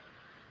that's it.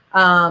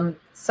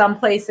 Some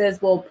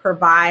places will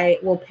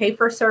pay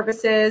for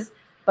services,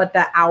 but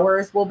the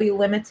hours will be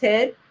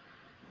limited.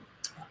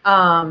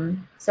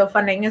 So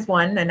funding is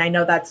one, and I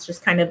know that's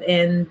just kind of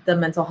in the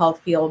mental health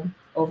field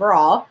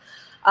overall.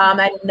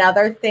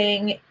 Another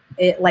thing,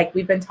 like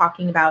we've been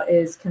talking about,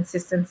 is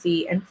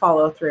consistency and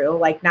follow through.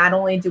 Like, not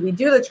only do we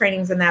do the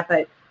trainings and that,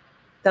 but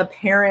the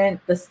parent,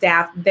 the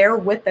staff, they're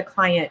with the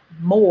client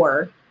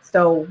more.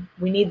 So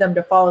we need them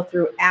to follow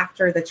through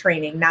after the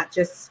training, not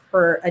just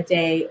for a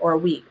day or a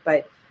week,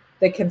 but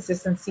the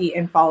consistency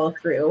and follow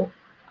through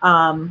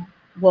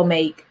will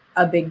make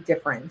a big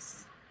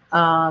difference.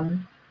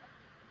 And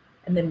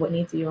then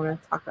Whitney, do you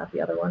want to talk about the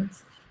other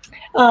ones?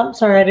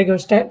 Sorry, I had to go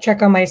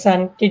check on my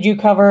son. Did you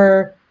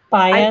cover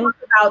buy-in? I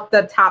talked about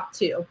the top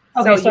two.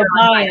 Okay, so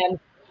buy-in.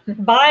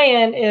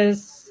 Buy-in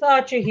is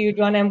such a huge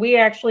one, and we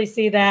actually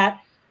see that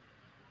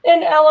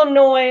in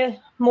Illinois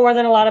more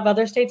than a lot of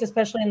other states,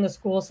 especially in the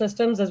school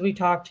systems, as we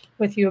talked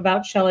with you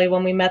about, Shelley,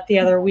 when we met the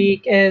other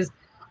week, is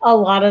a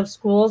lot of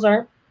schools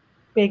aren't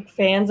big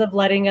fans of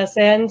letting us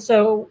in.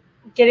 So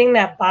getting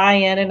that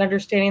buy-in and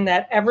understanding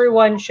that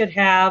everyone should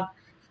have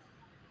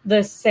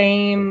the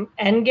same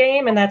end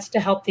game, and that's to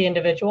help the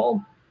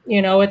individual.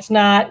 You know, it's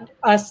not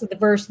us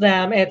versus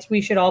them. It's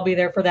we should all be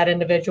there for that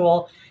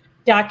individual.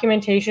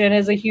 Documentation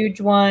is a huge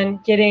one.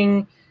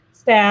 Getting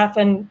staff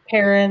and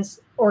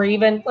parents, or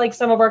even like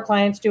some of our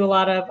clients do a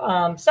lot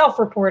of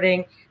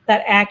self-reporting,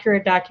 that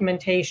accurate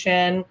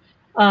documentation,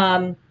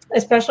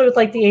 especially with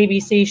like the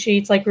ABC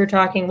sheets, like we were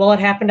talking, well, it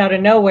happened out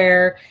of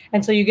nowhere.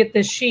 And so you get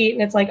this sheet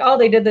and it's like, oh,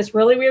 they did this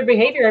really weird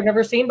behavior I've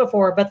never seen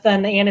before. But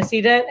then the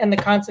antecedent and the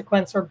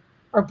consequence are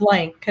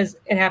blank because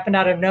it happened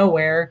out of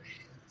nowhere.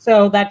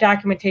 So that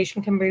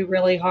documentation can be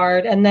really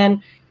hard. And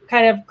then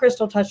kind of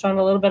Krystal touched on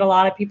a little bit, a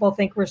lot of people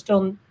think we're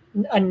still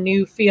a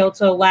new field.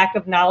 So lack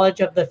of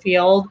knowledge of the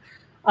field.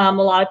 A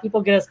lot of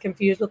people get us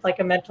confused with like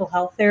a mental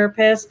health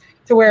therapist,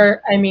 to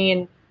where, I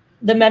mean,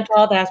 the mental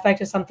health aspect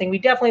is something we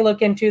definitely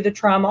look into, the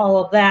trauma, all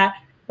of that.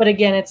 But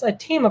again, it's a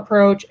team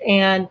approach,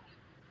 and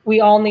we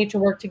all need to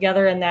work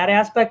together in that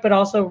aspect, but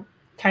also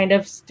kind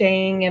of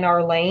staying in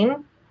our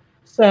lane.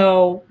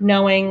 So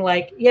knowing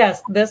like,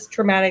 yes, this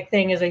traumatic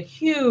thing is a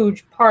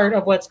huge part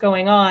of what's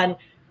going on.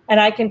 And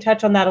I can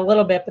touch on that a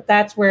little bit, but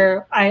that's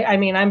where I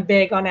mean, I'm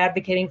big on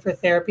advocating for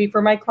therapy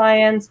for my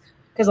clients,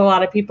 because a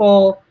lot of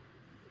people,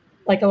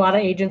 like a lot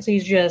of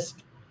agencies,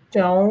 just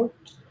don't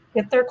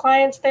get their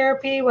clients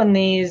therapy when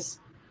these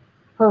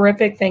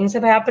horrific things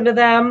have happened to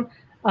them.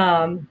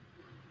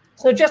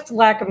 So just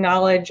lack of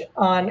knowledge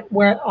on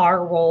where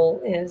our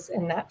role is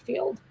in that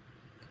field.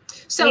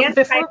 So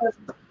before,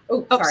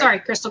 sorry,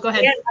 Krystal, go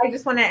ahead. And I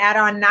just want to add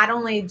on not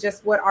only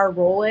just what our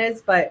role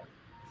is, but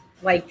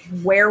like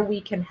where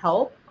we can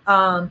help.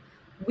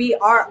 We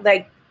are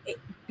like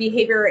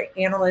behavior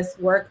analysts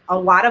work, a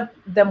lot of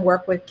them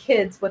work with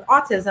kids with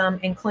autism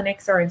in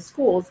clinics or in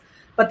schools,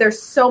 but there's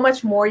so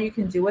much more you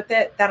can do with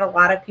it that a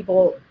lot of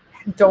people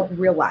don't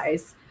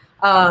realize.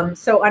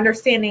 So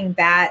understanding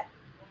that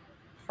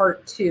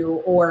part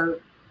too, or,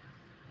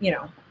 you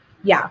know,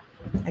 yeah,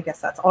 I guess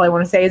that's all I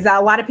want to say, is that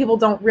a lot of people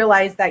don't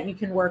realize that you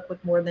can work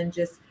with more than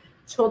just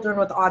children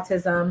with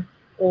autism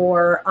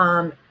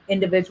or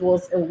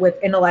individuals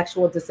with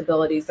intellectual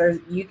disabilities.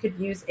 You could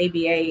use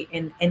ABA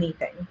in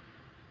anything.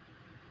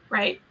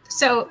 Right.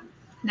 So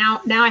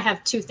now I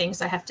have two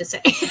things I have to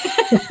say.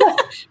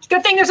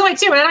 Good thing there's only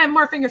two, and I have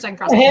more fingers I can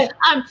cross.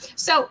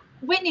 So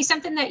Whitney,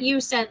 something that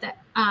you said that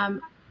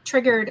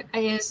triggered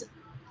is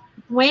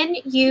when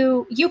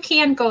you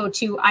can go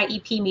to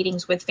IEP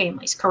meetings with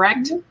families,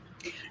 correct?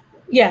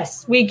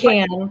 Yes, we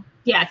can.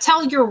 Yeah.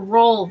 Tell your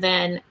role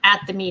then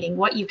at the meeting,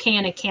 what you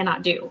can and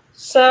cannot do.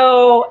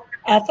 So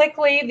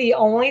ethically, the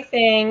only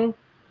thing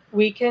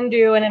we can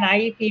do in an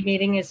IEP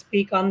meeting is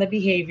speak on the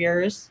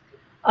behaviors.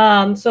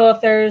 So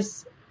if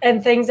there's,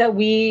 and things that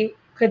we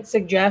could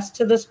suggest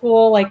to the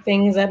school, like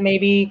things that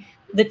maybe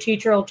the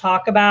teacher will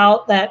talk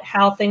about, that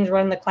how things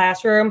run in the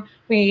classroom,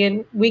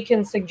 we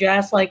can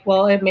suggest like,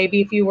 well,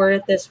 maybe if you word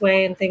it this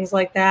way and things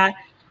like that.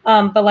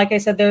 But like I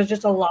said, there's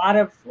just a lot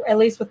of, at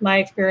least with my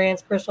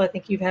experience, Krystal, I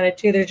think you've had it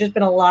too, there's just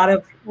been a lot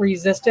of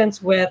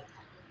resistance with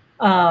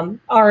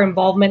our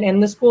involvement in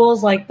the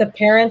schools. Like the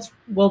parents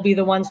will be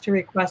the ones to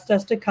request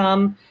us to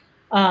come.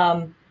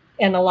 And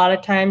a lot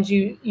of times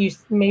you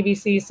maybe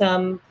see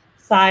some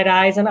side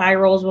eyes and eye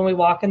rolls when we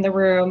walk in the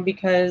room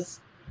because,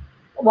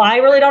 well, I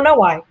really don't know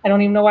why. I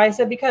don't even know why I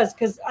said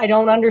because I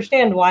don't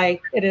understand why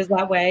it is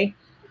that way.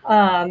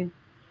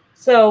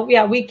 So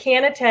yeah, we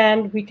can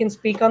attend, we can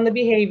speak on the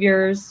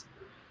behaviors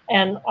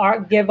and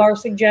give our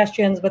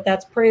suggestions, but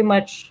that's pretty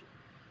much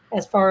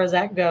as far as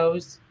that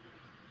goes.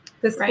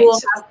 The school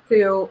has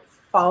to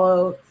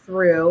follow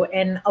through,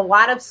 and a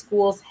lot of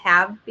schools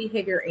have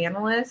behavior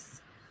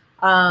analysts.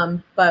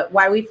 But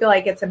why we feel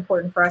like it's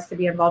important for us to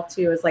be involved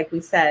too is, like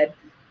we said,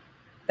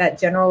 that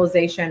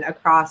generalization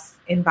across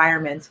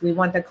environments. We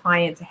want the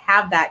client to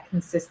have that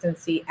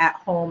consistency at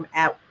home,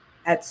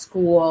 at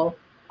school,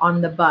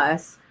 on the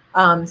bus.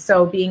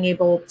 So being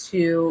able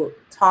to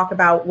talk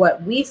about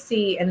what we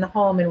see in the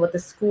home and what the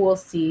school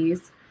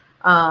sees,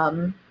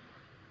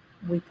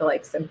 we feel like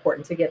it's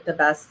important to get the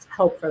best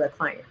help for the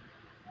client.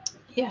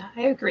 Yeah,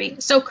 I agree.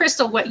 So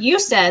Krystal, what you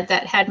said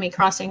that had me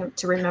crossing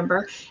to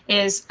remember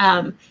is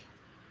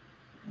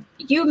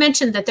you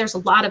mentioned that there's a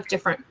lot of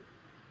different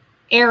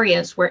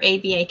areas where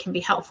ABA can be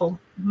helpful.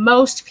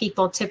 Most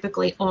people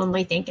typically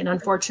only think, and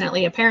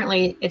unfortunately,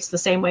 apparently it's the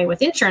same way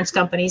with insurance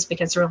companies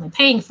because they're only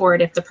paying for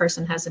it if the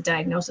person has a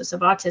diagnosis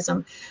of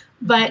autism.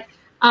 But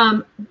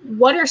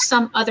what are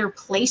some other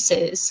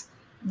places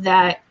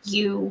that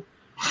you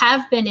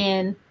have been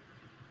in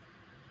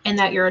and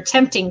that you're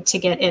attempting to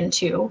get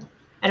into?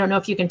 I don't know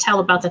if you can tell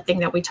about the thing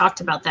that we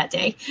talked about that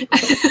day.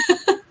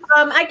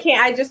 I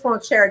can't. I just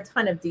won't share a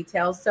ton of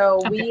details. So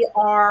okay. We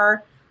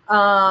are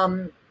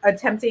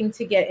attempting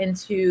to get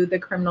into the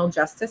criminal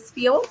justice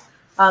field.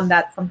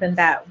 That's something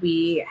that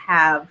we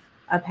have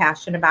a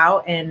passion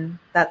about, and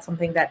that's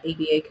something that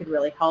ABA could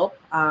really help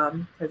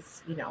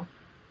because,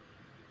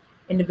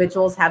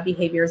 individuals have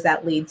behaviors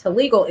that lead to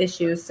legal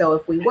issues. So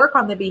if we work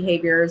on the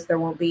behaviors, there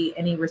won't be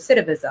any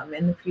recidivism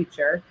in the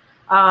future.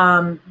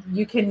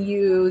 You can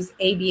use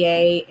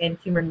ABA in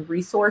human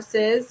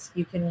resources.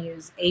 You can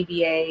use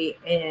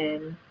ABA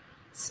in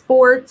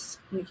sports.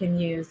 You can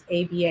use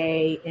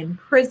ABA in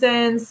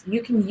prisons.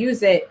 You can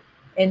use it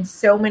in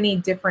so many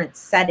different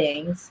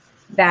settings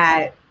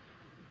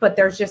but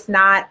there's just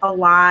not a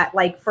lot.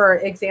 Like, for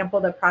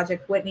example, the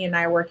project Whitney and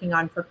I are working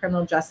on for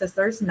criminal justice,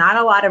 there's not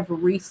a lot of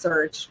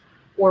research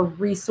or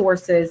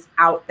resources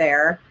out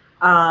there.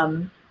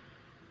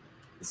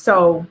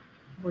 So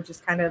we're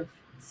just kind of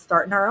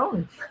starting our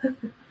own.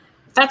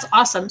 That's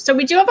awesome. So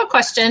we do have a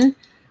question.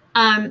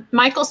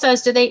 Michael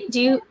says, do they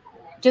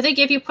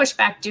give you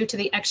pushback due to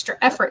the extra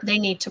effort they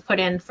need to put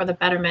in for the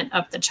betterment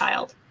of the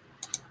child?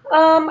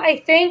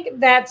 I think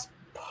that's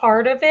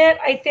part of it.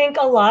 I think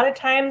a lot of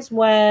times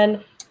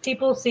when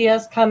people see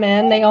us come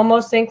in, they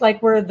almost think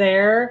like we're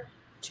there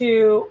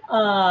to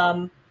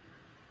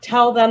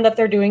tell them that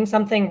they're doing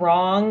something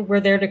wrong. We're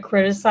there to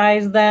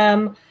criticize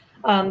them.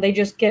 They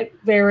just get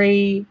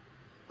very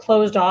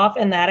closed off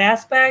in that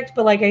aspect.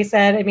 But like I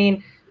said, I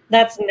mean,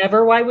 that's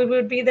never why we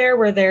would be there.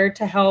 We're there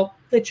to help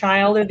the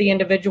child or the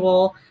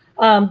individual.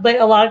 But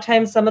a lot of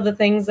times, some of the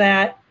things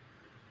that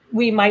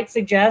we might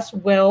suggest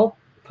will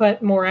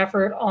put more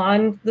effort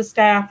on the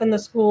staff and the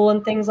school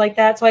and things like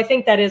that. So I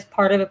think that is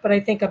part of it. But I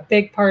think a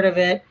big part of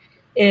it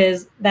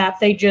is that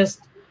they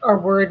just are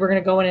worried we're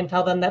going to go in and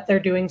tell them that they're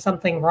doing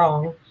something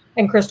wrong.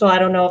 And Krystal, I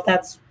don't know if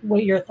that's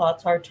what your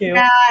thoughts are too.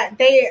 Yeah,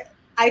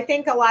 I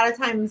think a lot of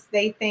times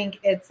they think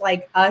it's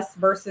like us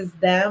versus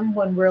them,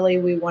 when really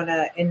we want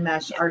to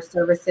enmesh our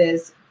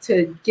services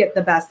to get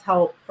the best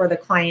help for the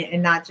client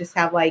and not just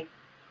have like,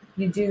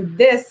 you do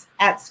this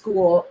at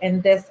school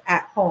and this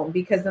at home,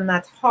 because then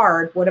that's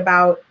hard. What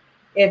about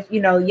if,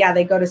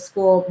 they go to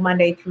school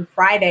Monday through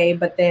Friday,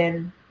 but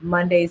then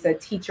Monday's a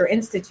teacher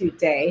institute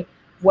day.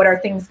 What are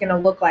things going to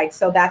look like?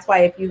 So that's why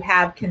if you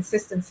have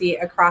consistency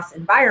across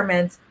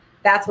environments,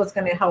 that's what's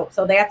going to help.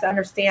 So they have to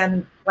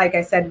understand, like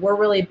I said, we're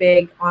really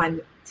big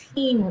on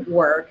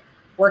teamwork,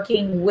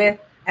 working with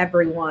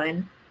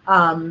everyone.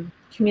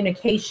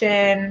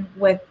 Communication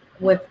with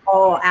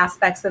all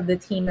aspects of the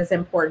team is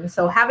important.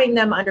 So having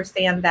them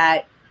understand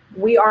that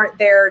we aren't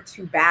there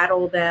to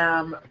battle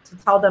them, to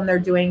tell them they're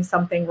doing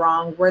something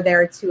wrong. We're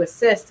there to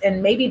assist.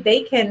 And maybe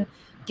they can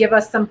give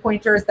us some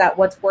pointers that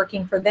what's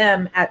working for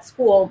them at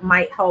school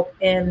might help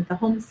in the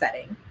home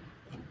setting.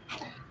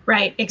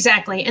 Right,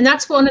 exactly. And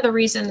that's one of the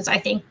reasons, I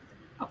think,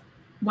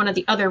 one of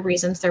the other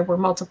reasons, there were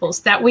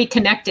multiples, that we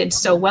connected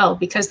so well,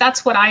 because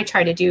that's what I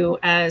try to do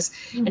as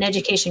an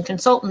education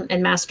consultant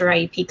and master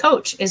IEP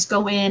coach, is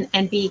go in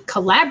and be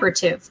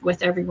collaborative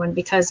with everyone,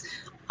 because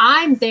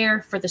I'm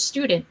there for the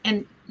student.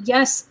 And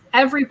yes,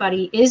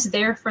 everybody is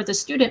there for the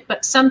student,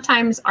 but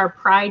sometimes our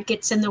pride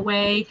gets in the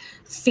way,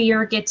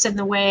 fear gets in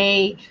the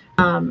way,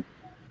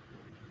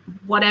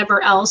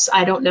 whatever else,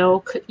 I don't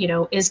know,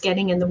 is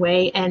getting in the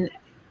way. And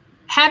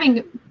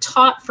having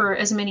taught for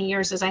as many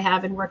years as I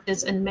have and worked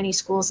in many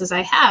schools as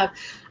I have,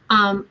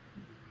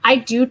 I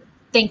do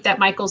think that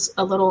Michael's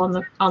a little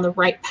on the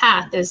right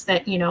path, is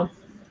that,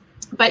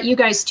 but you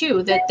guys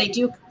too, that they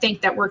do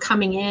think that we're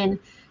coming in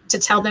to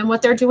tell them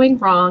what they're doing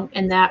wrong,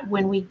 and that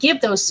when we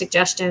give those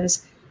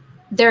suggestions,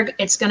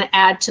 it's going to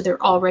add to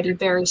their already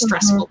very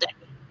stressful day.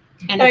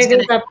 And I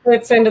think that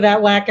puts into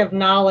that lack of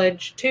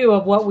knowledge too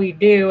of what we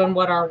do and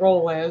what our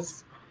role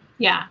is.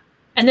 Yeah.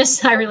 And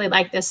I really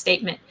like this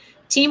statement.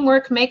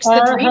 Teamwork makes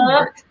the dream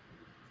work.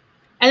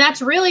 And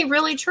that's really,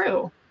 really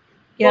true.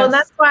 Yes. Well, and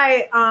that's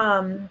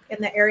why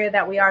in the area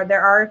that we are,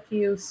 there are a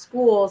few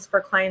schools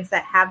for clients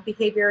that have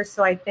behaviors.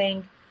 So I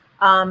think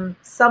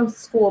some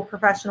school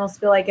professionals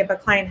feel like if a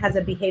client has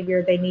a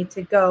behavior, they need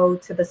to go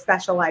to the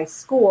specialized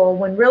school,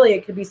 when really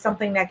it could be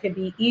something that could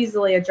be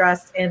easily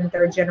addressed in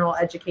their general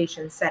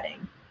education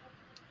setting.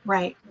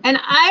 Right. And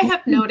I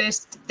have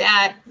noticed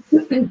that,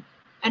 and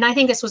I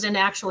think this was in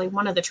actually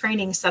one of the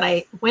trainings that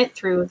I went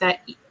through,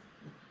 that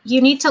you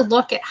need to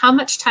look at how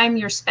much time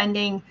you're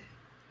spending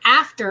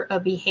after a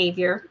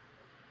behavior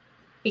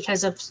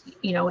because of,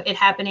 it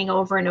happening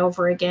over and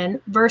over again,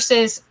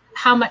 versus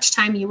how much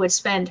time you would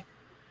spend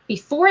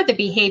before the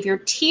behavior,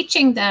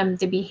 teaching them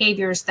the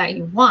behaviors that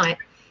you want.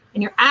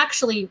 And you're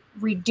actually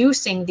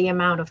reducing the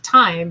amount of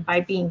time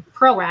by being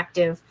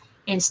proactive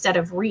instead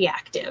of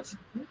reactive.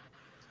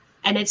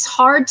 And it's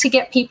hard to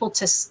get people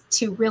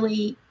to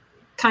really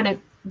kind of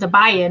the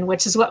buy-in,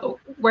 which is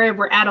where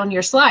we're at on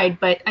your slide.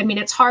 But I mean,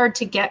 it's hard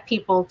to get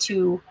people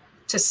to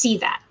see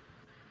that.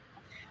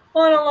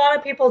 Well, and a lot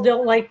of people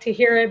don't like to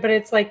hear it, but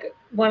it's like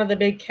one of the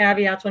big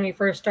caveats when you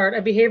first start.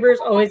 A behavior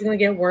is always going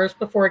to get worse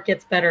before it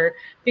gets better,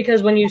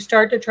 because when you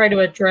start to try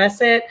to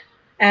address it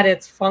at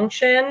its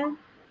function,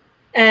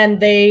 and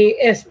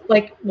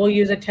we'll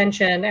use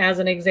attention as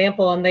an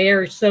example, and they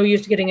are so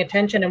used to getting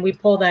attention, and we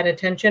pull that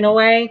attention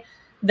away,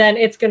 then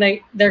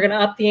they're gonna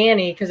up the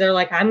ante, because they're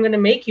like, I'm gonna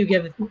make you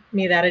give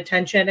me that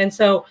attention. And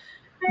so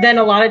then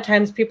a lot of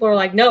times people are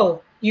like,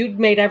 no, you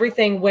made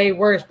everything way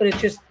worse, but it's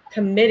just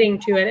committing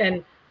to it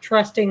and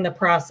trusting the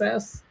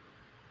process.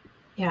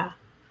 Yeah.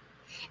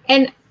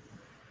 And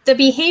the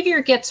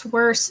behavior gets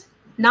worse,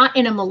 not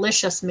in a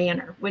malicious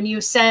manner. When you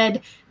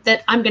said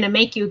that I'm going to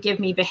make you give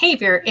me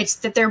behavior, it's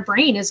that their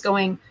brain is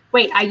going,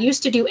 wait, I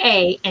used to do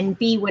A and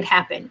B would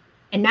happen.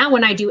 And now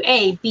when I do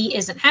A, B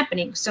isn't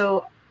happening.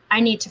 So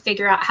I need to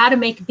figure out how to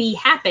make B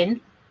happen.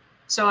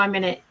 So I'm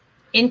going to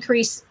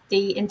increase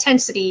the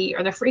intensity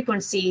or the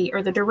frequency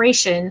or the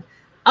duration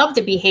of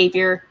the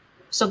behavior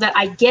so that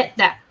I get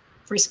that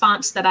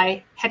response that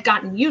I had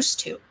gotten used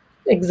to.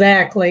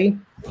 Exactly.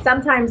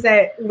 Sometimes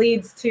it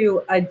leads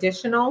to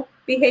additional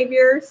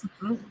behaviors,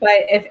 but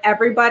if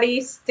everybody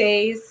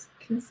stays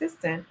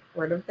consistent,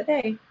 word of the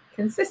day,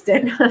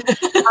 consistent.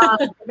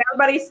 If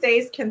everybody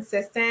stays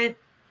consistent,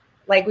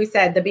 like we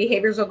said, the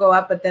behaviors will go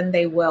up, but then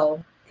they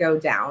will go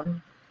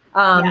down.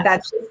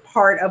 That's just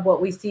part of what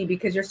we see,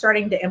 because you're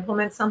starting to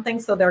implement something.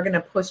 So they're going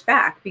to push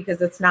back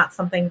because it's not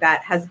something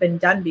that has been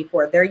done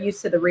before. They're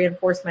used to the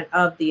reinforcement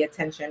of the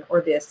attention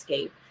or the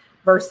escape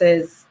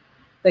versus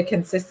the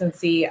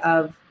consistency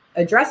of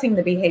addressing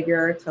the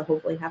behavior to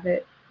hopefully have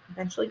it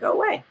eventually go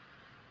away.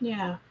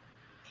 Yeah.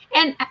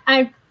 And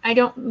I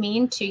don't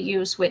mean to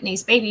use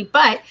Whitney's baby,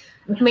 but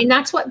I mean,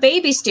 that's what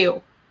babies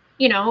do.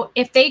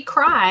 If they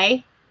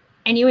cry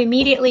and you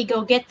immediately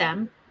go get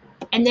them,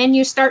 and then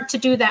you start to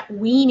do that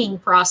weaning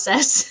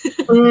process,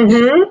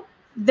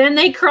 then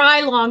they cry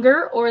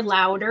longer or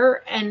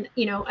louder, and,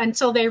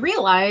 until they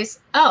realize,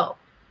 oh,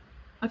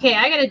 okay,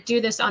 I got to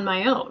do this on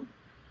my own.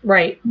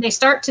 Right. And they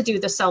start to do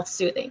the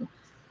self-soothing,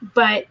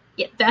 but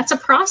that's a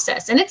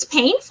process, and it's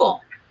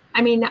painful.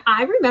 I mean,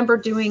 I remember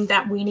doing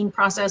that weaning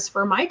process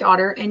for my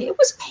daughter, and it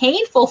was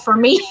painful for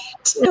me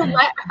to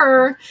let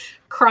her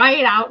cry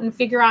it out and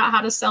figure out how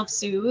to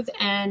self-soothe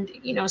and,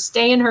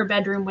 stay in her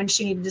bedroom when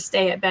she needed to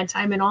stay at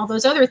bedtime and all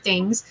those other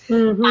things.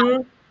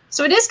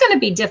 So it is going to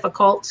be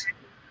difficult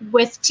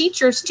with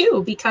teachers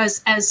too,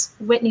 because as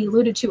Whitney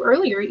alluded to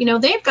earlier,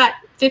 they've got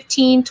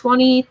 15,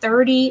 20,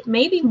 30,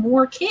 maybe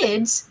more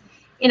kids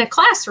in a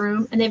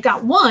classroom, and they've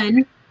got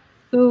one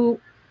who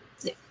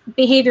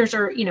behaviors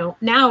are,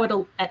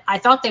 now I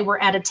thought they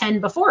were at a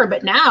 10 before,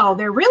 but now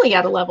they're really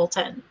at a level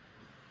 10.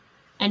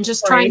 And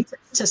just trying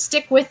to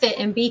stick with it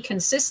and be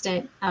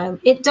consistent,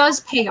 it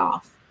does pay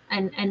off.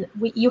 And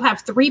you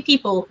have 3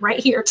 people right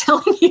here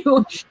telling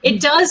you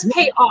it does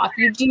pay off.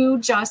 You do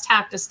just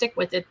have to stick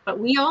with it. But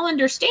we all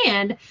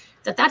understand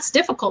that that's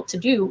difficult to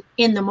do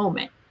in the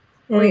moment.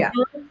 Oh, yeah.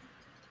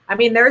 I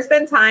mean, there's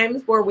been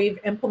times where we've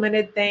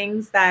implemented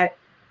things that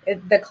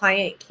the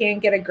client can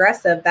get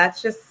aggressive.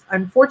 That's just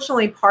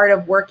unfortunately part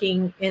of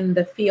working in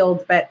the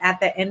field. But at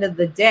the end of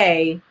the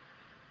day,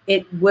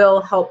 it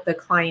will help the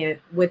client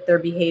with their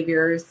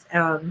behaviors.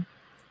 And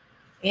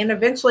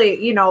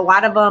eventually, a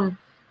lot of them,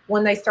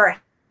 when they start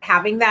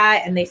having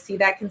that and they see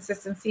that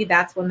consistency,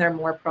 that's when they're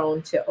more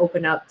prone to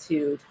open up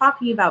to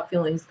talking about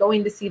feelings,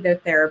 going to see their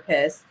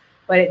therapist.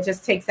 But it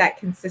just takes that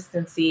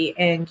consistency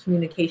and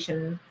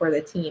communication for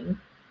the team.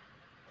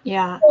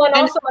 Yeah. Well, and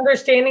also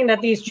understanding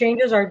that these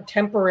changes are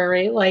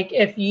temporary. Like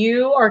if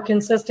you are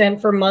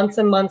consistent for months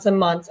and months and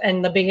months,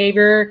 and the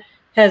behavior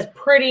has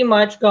pretty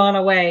much gone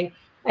away,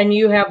 and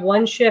you have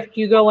one shift,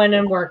 you go in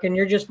and work and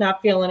you're just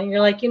not feeling it.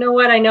 You're like, you know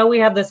what? I know we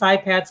have this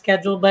iPad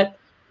scheduled, but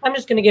I'm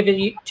just going to give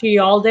it to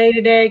you all day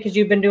today because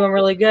you've been doing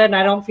really good and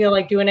I don't feel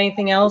like doing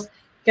anything else.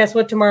 Guess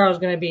what tomorrow is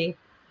going to be?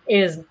 It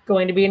is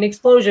going to be an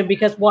explosion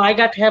because, well, I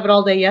got to have it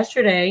all day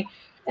yesterday.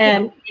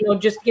 And,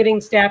 just getting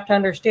staff to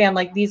understand,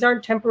 like, these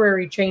aren't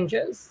temporary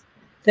changes.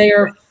 They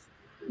are,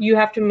 you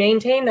have to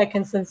maintain that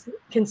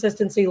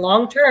consistency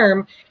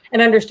long-term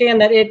and understand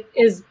that it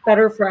is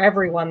better for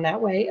everyone that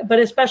way, but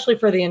especially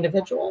for the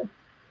individual.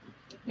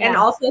 And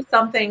also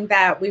something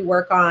that we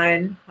work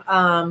on,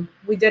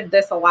 we did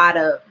this a lot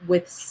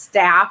with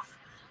staff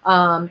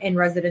in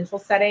residential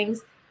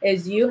settings,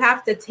 is you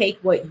have to take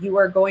what you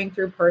are going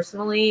through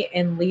personally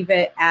and leave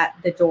it at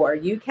the door.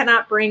 You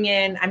cannot bring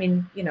in,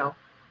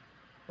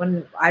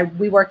 when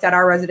we worked at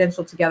our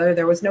residential together,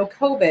 there was no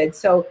COVID.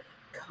 So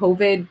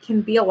COVID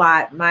can be a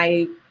lot.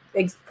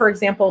 For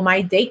example,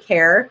 my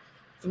daycare,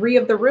 3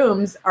 of the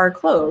rooms are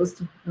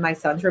closed. My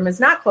son's room is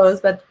not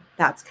closed, but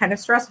that's kind of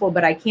stressful,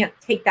 but I can't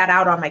take that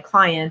out on my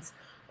clients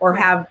or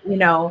have,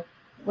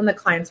 when the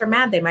clients are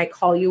mad, they might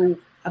call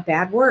you a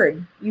bad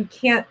word. You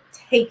can't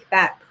take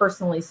that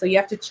personally. So you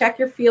have to check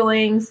your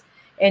feelings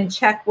and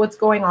check what's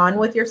going on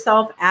with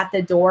yourself at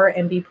the door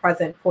and be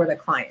present for the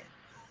client.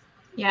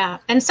 Yeah.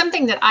 And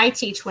something that I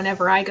teach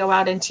whenever I go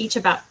out and teach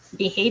about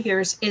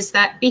behaviors is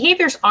that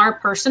behaviors are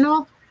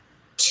personal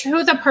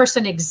to the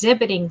person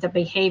exhibiting the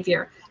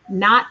behavior,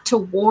 not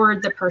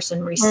toward the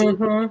person receiving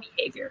the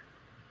behavior.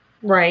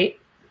 Right.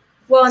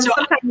 Well, and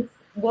sometimes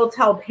we'll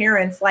tell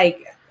parents,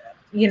 like,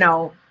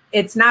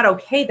 it's not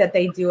okay that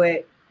they do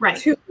it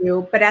to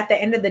you, but at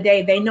the end of the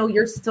day, they know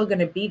you're still going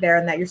to be there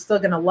and that you're still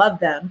going to love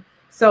them.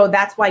 So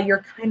that's why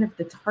you're kind of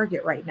the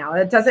target right now.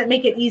 It doesn't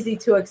make it easy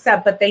to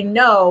accept, but they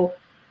know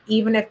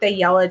even if they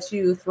yell at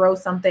you, throw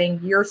something,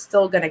 you're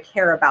still going to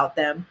care about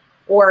them.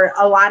 Or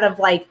a lot of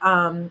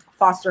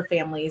foster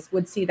families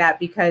would see that,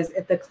 because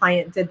if the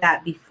client did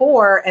that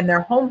before and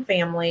their home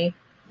family,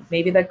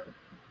 maybe the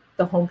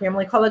home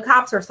family called the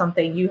cops or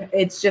something,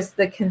 it's just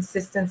the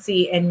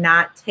consistency and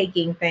not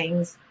taking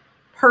things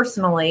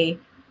personally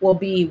will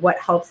be what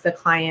helps the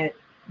client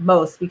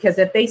most. Because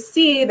if they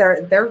see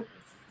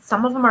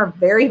some of them are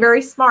very,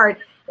 very smart.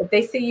 If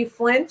they see you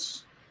flinch,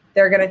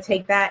 they're going to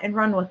take that and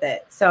run with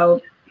it.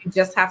 So you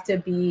just have to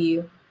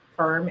be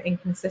firm and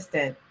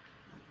consistent.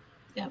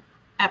 Yep,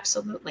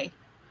 absolutely.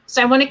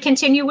 So I want to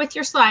continue with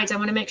your slides. I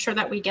want to make sure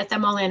that we get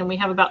them all in, and we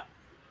have about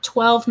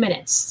 12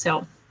 minutes.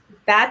 So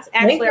that's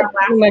actually our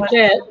last one.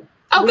 It.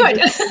 Oh, good.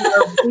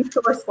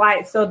 Resource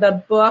slide. So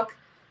the book,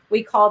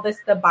 we call this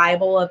the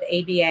Bible of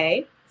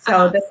ABA.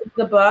 So this is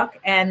the book,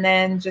 and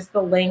then just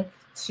the link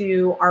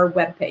to our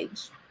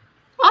webpage.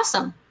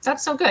 Awesome.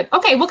 That's so good.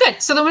 Okay, well,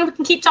 good. So then we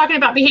can keep talking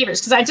about behaviors,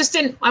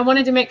 because I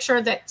wanted to make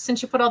sure that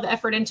since you put all the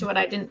effort into it,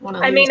 I didn't want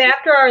to lose it.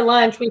 After our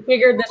lunch, we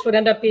figured this would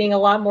end up being a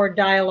lot more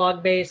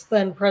dialogue based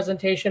than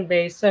presentation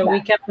based. So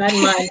we kept that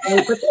in mind when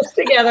we put this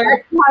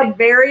together. We had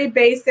very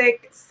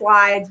basic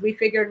slides. We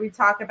figured we'd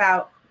talk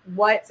about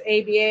what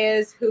ABA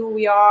is, who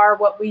we are,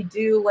 what we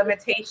do,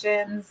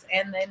 limitations,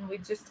 and then we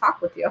just talk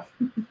with you.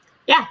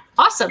 Yeah,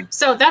 awesome.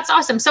 So that's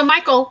awesome. So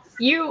Michael,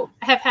 you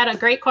have had a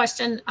great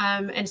question.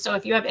 And so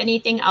if you have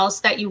anything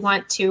else that you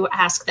want to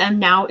ask them,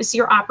 now is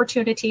your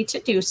opportunity to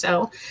do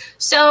so.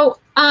 So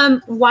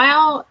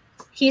while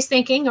he's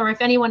thinking, or if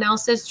anyone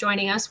else is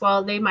joining us,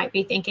 well, they might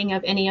be thinking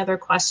of any other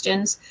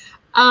questions.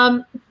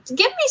 Give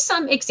me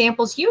some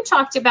examples. You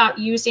talked about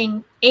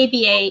using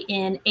ABA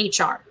in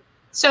HR.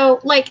 So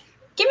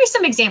give me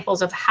some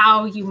examples of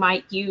how you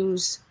might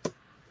use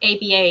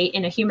ABA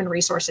in a human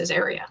resources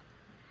area.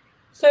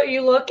 So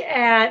you look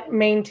at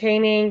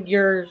maintaining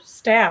your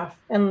staff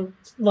and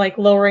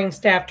lowering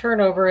staff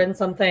turnover and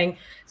something.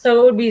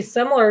 So it would be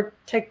similar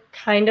to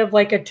kind of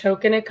like a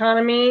token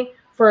economy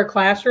for a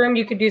classroom.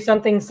 You could do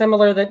something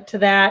similar to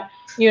that,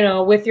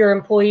 with your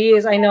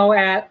employees. I know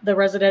at the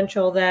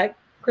residential that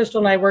Krystal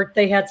and I worked,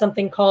 they had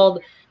something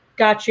called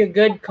Gotcha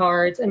Good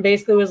cards. And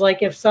basically it was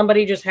like if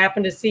somebody just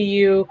happened to see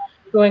you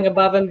going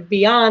above and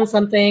beyond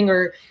something,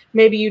 or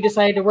maybe you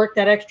decided to work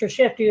that extra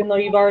shift, even though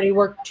you've already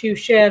worked 2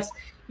 shifts,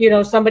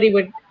 somebody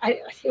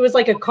it was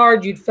like a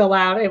card you'd fill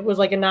out. It was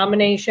like a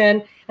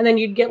nomination, and then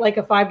you'd get like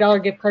a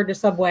 $5 gift card to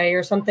Subway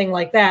or something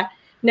like that.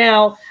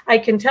 Now, I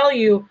can tell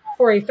you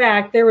for a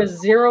fact, there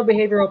was 0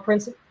 behavioral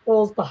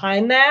principles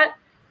behind that,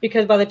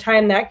 because by the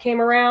time that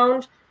came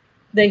around,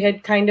 they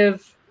had kind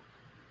of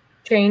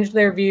changed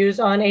their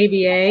views on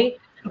ABA.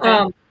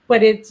 Okay.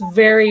 But it's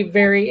very,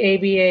 very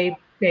ABA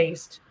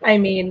based.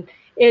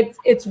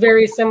 It's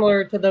very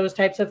similar to those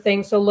types of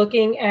things. So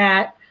looking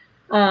at,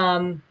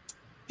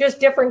 just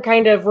different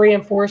kind of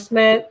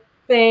reinforcement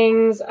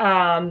things,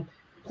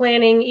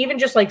 planning, even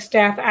just like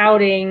staff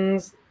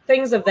outings,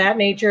 things of that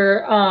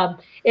nature.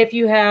 If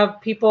you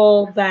have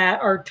people that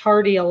are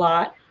tardy a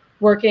lot,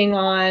 working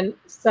on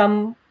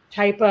some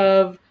type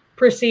of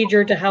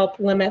procedure to help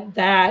limit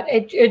that.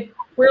 It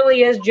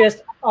really is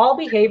just all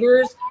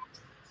behaviors,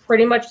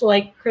 pretty much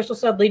like Krystal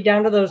said, lead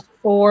down to those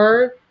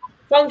 4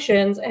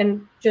 functions,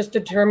 and just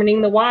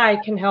determining the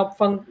why can help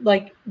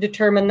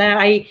determine that.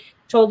 I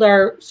told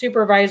our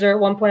supervisor at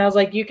one point, I was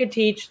like, you could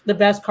teach the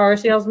best car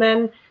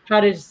salesmen how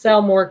to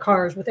sell more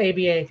cars with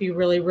ABA if you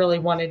really, really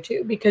wanted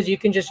to, because you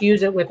can just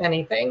use it with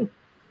anything.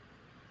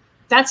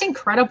 That's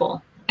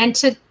incredible. And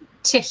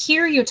to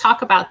hear you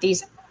talk about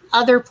these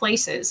other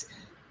places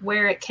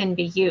where it can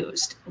be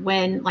used,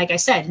 when, like I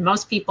said,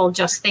 most people,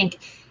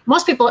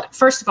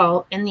 first of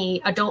all, in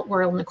the adult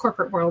world, in the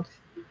corporate world,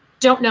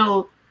 don't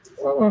know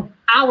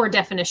our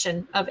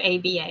definition of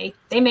ABA.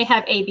 They may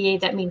have ABA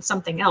that means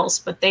something else,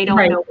 but they don't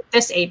know what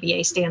this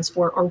ABA stands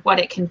for or what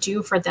it can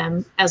do for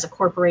them as a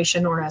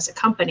corporation or as a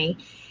company.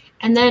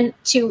 And then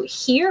to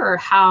hear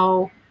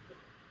how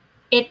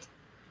to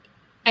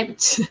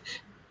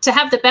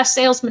have the best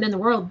salesman in the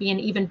world be an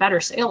even better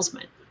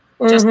salesman,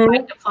 just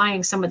by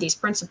applying some of these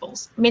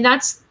principles. I mean,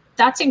 that's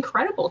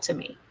incredible to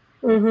me.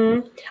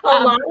 There's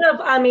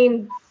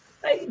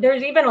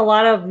even a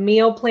lot of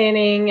meal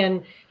planning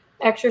and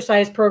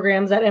exercise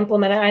programs that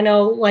implement it. I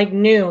know, like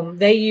Noom,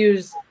 they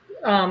use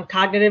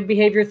cognitive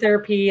behavior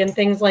therapy and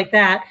things like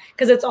that,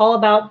 because it's all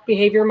about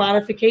behavior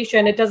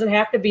modification. It doesn't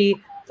have to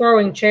be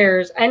throwing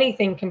chairs.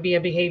 Anything can be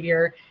a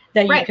behavior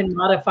that you can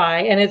modify.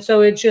 And it's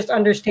just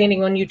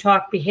understanding, when you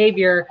talk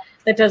behavior,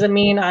 that doesn't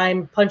mean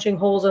I'm punching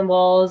holes in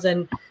walls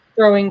and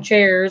throwing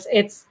chairs.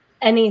 It's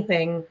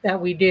anything that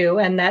we do,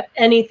 and that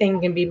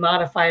anything can be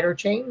modified or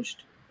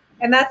changed.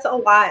 And that's a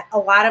lot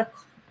of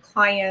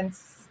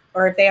clients,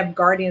 or if they have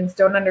guardians,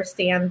 don't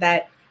understand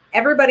that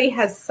everybody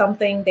has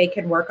something they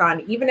can work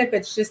on, even if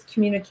it's just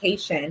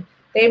communication.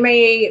 They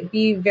may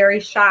be very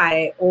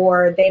shy,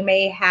 or they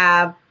may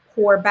have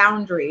poor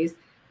boundaries.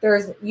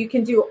 You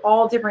can do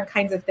all different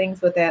kinds of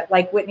things with it.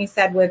 Like Whitney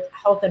said, with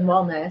health and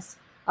wellness,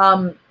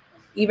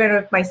 even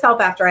with myself,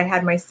 after I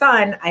had my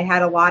son, I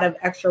had a lot of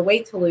extra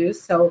weight to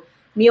lose. So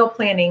meal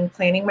planning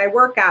my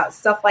workouts,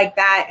 stuff like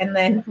that. And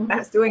then when I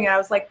was doing it, I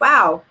was like,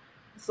 wow,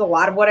 this is a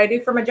lot of what I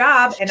do for my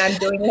job, and I'm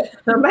doing it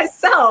for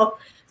myself.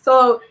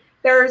 So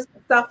there's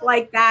stuff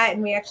like that.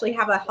 And we actually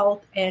have a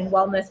health and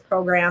wellness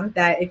program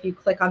that if you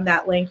click on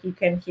that link, you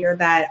can hear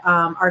that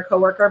our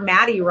coworker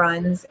Maddie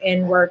runs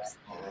and works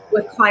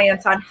with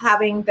clients on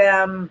having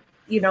them,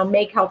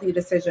 make healthy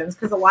decisions.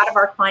 Because a lot of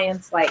our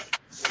clients like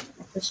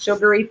the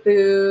sugary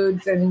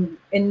foods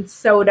and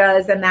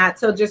sodas and that.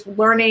 So just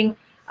learning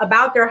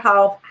about their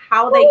health,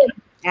 how they can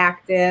be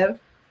active.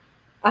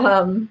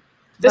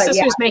 This is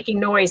who's making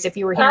noise, if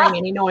you were hearing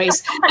any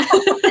noise.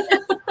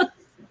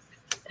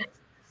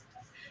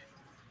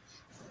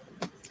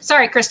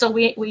 Sorry, Krystal,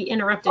 we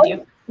interrupted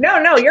you.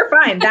 No, you're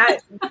fine.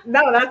 That's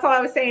all I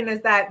was saying,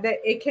 is that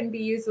it can be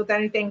used with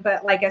anything.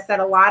 But like I said,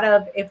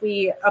 if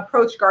we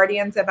approach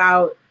guardians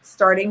about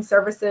starting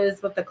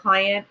services with the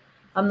client,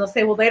 they'll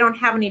say, well, they don't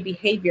have any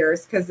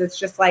behaviors, because it's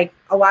just like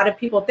a lot of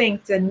people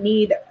think to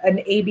need an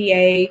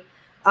ABA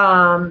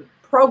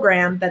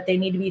program that they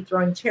need to be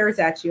throwing chairs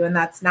at you. And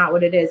that's not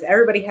what it is.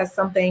 Everybody has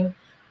something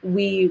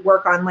we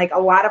work on. Like a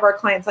lot of our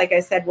clients, like I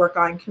said, work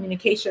on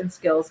communication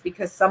skills,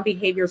 because some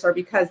behaviors are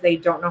because they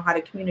don't know how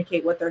to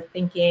communicate what they're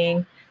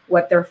thinking,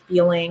 what they're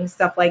feeling,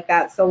 stuff like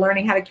that. So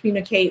learning how to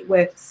communicate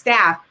with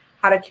staff,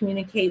 how to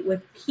communicate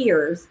with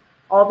peers,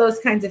 all those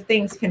kinds of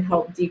things can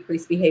help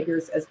decrease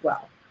behaviors as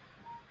well.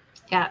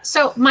 Yeah.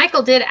 So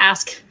Michael did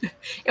ask,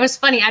 it was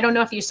funny. I don't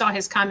know if you saw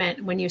his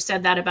comment when you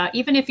said that about,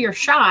 even if you're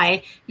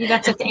shy,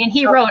 and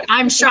he wrote,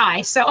 I'm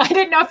shy. So I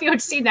didn't know if you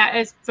had seen that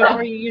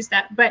before you used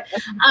that. But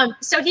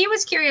so he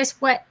was curious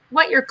what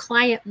your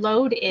client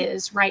load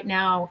is right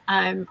now.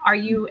 Are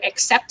you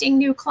accepting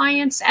new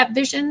clients at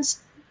Visions?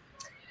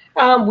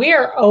 We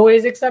are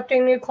always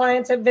accepting new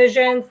clients at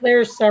Visions.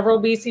 There's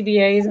several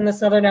BCBAs in the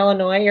Southern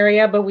Illinois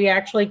area, but we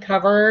actually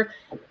cover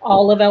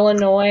all of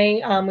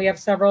Illinois. We have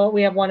several.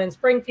 We have one in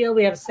Springfield.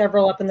 We have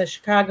several up in the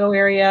Chicago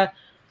area.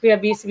 We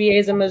have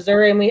BCBAs in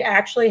Missouri, and we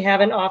actually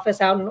have an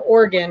office out in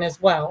Oregon as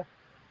well.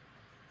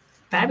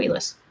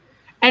 Fabulous.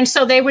 And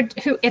so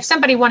if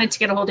somebody wanted to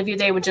get a hold of you,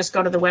 they would just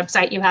go to the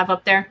website you have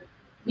up there?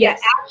 Yeah,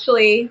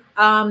 actually,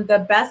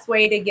 the best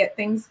way to get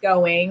things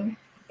going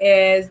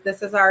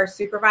this is our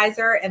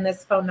supervisor, and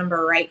this phone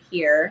number right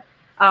here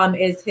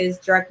is his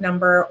direct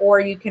number, or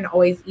you can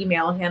always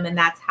email him, and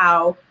that's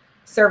how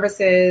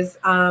services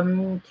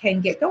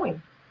can get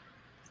going.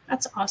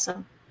 That's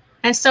awesome.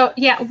 And so,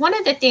 one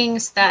of the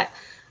things that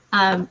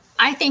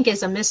I think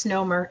is a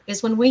misnomer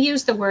is when we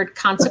use the word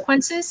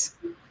consequences,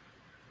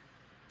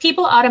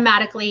 people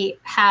automatically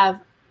have,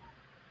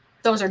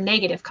 those are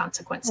negative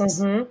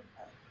consequences. Mm-hmm.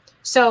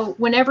 So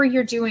whenever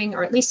you're doing,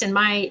 or at least in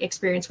my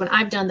experience, when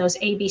I've done those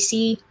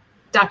ABC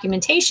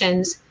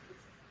documentations,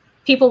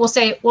 people will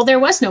say, well, there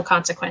was no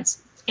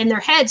consequence. In their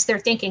heads, they're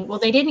thinking, well,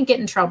 they didn't get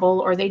in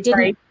trouble, or they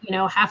didn't,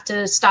 have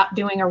to stop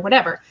doing or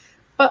whatever.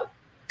 But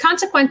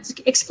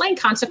explain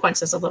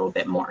consequences a little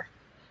bit more.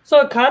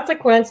 So a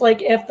consequence,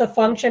 like if the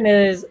function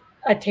is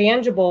a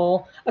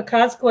tangible, a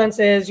consequence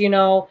is,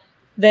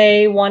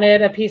 they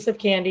wanted a piece of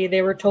candy.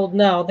 They were told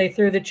no. They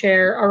threw the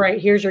chair. All right,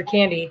 here's your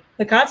candy.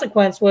 The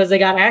consequence was they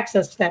got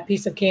access to that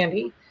piece of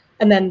candy.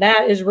 And then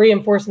that is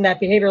reinforcing that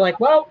behavior.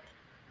 Like, well,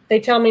 they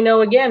tell me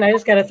no again, I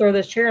just got to throw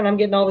this chair and I'm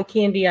getting all the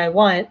candy I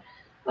want.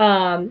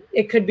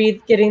 It could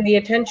be getting the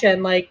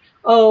attention, like,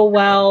 oh,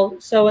 well,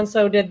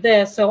 so-and-so did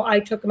this. So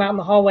I took them out in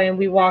the hallway and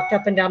we walked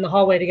up and down the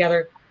hallway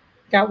together,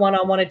 got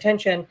one-on-one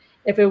attention.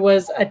 If it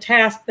was a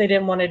task they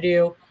didn't want to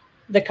do,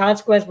 the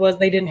consequence was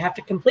they didn't have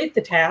to complete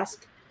the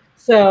task.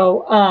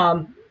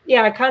 So,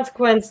 yeah,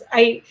 consequence,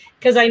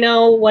 because I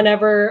know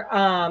whenever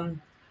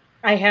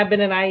I have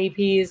been in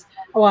IEPs,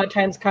 a lot of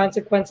times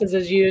consequences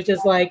is used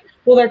as like,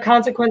 well, their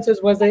consequences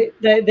was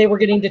they were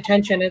getting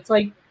detention. It's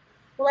like,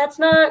 well, that's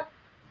not,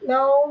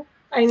 no.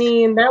 I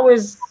mean,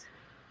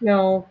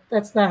 no,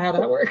 that's not how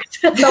that works.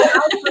 So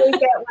I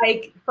look at,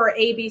 like, for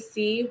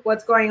ABC,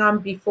 what's going on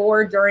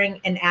before,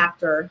 during, and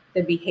after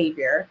the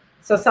behavior.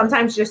 So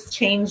sometimes just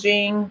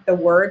changing the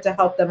word to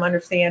help them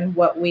understand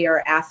what we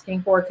are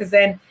asking for. Because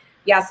then,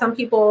 yeah, some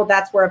people,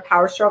 that's where a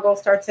power struggle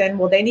starts in.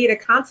 Well, they need a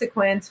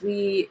consequence.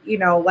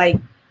 Like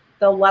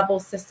the level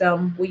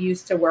system we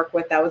used to work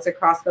with, that was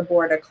across the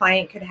board. A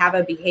client could have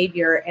a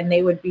behavior and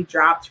they would be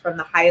dropped from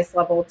the highest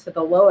level to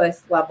the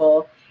lowest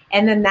level.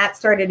 And then that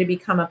started to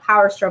become a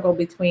power struggle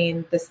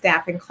between the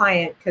staff and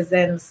client, because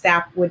then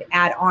staff would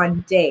add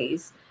on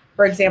days.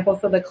 For example,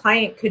 so the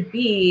client could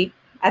be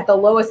at the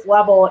lowest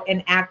level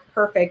and act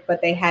perfect,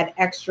 but they had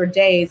extra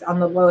days on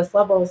the lowest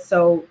level.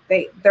 So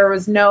there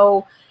was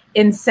no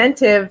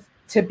incentive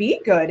to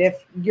be good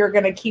if you're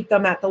going to keep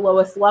them at the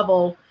lowest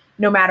level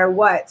no matter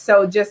what.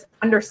 So just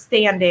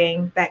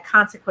understanding that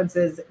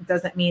consequences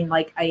doesn't mean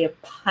like a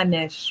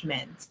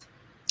punishment.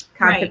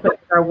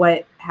 Consequences are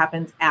what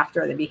happens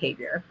after the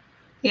behavior.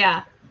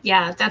 Yeah,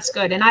 that's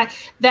good. And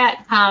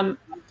that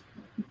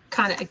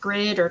kind of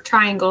grid or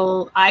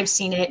triangle, I've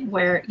seen it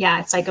where,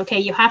 it's like, okay,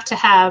 you have to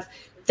have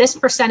this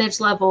percentage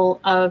level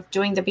of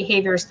doing the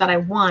behaviors that I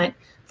want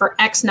for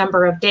X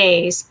number of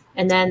days.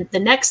 And then the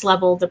next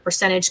level, the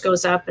percentage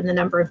goes up and the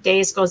number of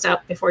days goes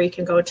up before you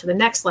can go to the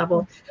next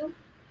level.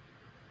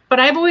 But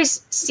I've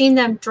always seen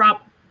them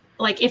drop,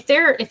 like if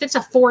it's a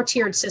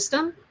 4-tiered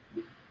system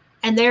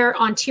and they're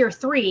on tier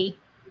 3,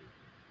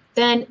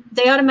 then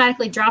they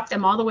automatically drop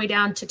them all the way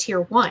down to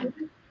tier 1.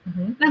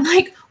 Mm-hmm. And I'm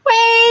like,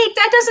 wait,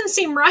 that doesn't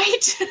seem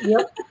right.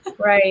 Yep.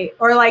 Right.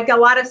 Or like a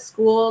lot of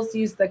schools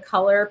use the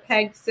color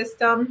peg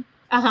system.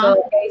 Uh-huh.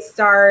 So they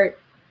start,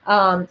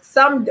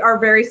 some are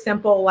very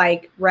simple,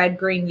 like red,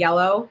 green,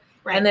 yellow.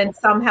 Right. And then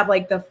some have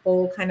like the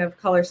full kind of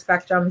color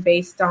spectrum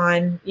based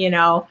on,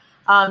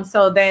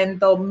 so then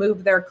they'll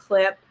move their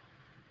clip.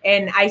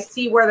 And I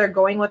see where they're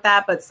going with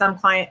that, but some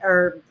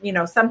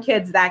some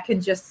kids that can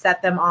just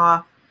set them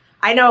off.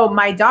 I know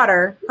my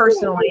daughter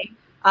personally,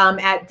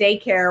 at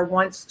daycare,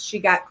 once she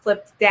got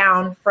clipped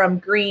down from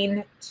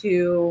green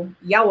to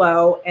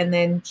yellow, and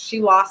then she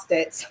lost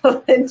it.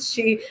 So then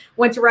she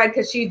went to red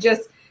because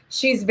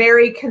she's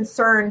very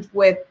concerned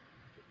with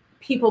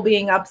people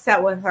being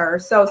upset with her.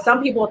 So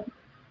some people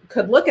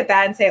could look at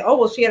that and say, oh,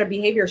 well, she had a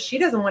behavior. She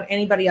doesn't want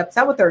anybody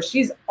upset with her.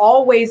 She's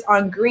always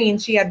on green.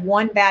 She had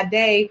one bad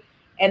day,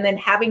 and then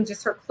having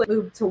just her clip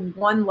move to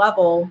one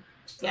level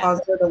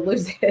caused her to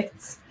lose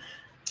it.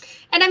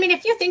 And I mean,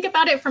 if you think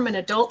about it from an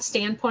adult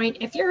standpoint,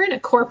 if you're in a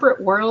corporate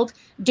world,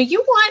 do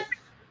you want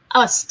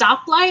a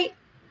stoplight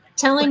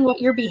telling what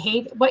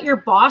your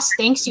boss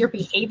thinks your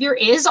behavior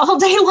is all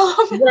day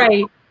long?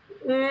 Right.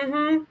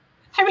 Mm-hmm.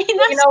 I mean,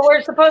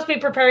 we're supposed to be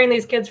preparing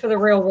these kids for the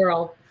real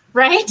world.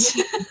 Right?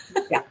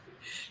 Yeah.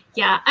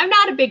 Yeah, I'm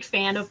not a big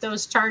fan of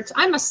those charts.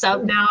 I'm a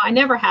sub now. I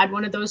never had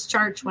one of those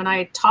charts when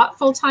I taught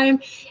full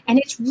time. And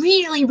it's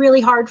really,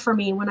 really hard for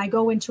me when I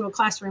go into a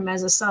classroom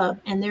as a sub.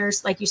 And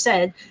there's, like you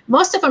said,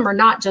 most of them are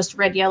not just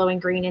red, yellow, and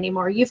green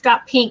anymore. You've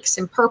got pinks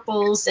and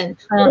purples and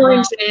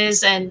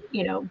oranges and,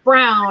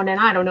 brown. And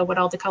I don't know what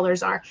all the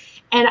colors are.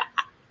 And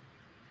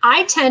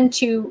I tend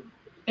to,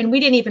 and we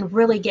didn't even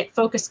really get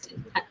focused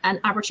an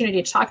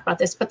opportunity to talk about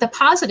this, but the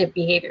positive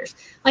behaviors.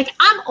 Like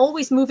I'm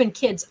always moving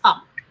kids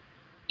up.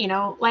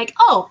 Like,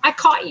 oh, I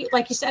caught you,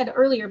 like you said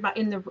earlier, about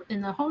in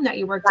the home that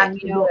you worked in,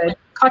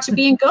 caught you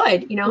being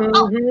good,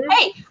 oh,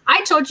 hey,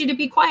 I told you to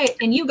be quiet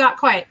and you got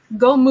quiet,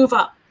 go move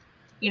up,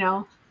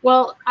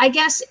 Well, I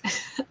guess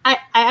I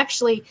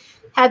actually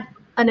had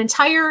an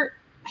entire,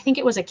 I think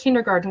it was a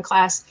kindergarten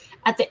class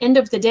at the end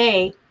of the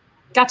day,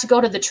 got to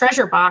go to the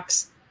treasure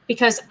box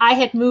because I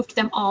had moved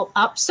them all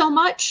up so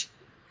much.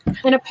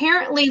 And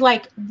apparently,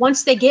 like,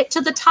 once they get to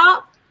the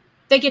top,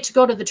 they get to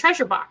go to the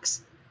treasure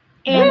box.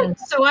 And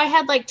so I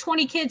had like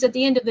 20 kids at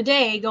the end of the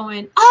day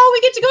going, oh,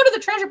 we get to go to the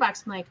treasure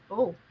box. I'm like,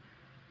 oh,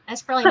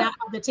 that's probably not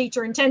how the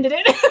teacher intended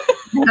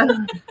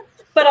it.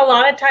 But a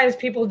lot of times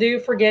people do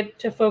forget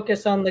to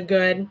focus on the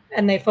good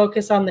and they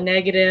focus on the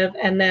negative.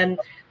 And then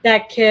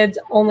that kid's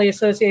only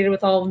associated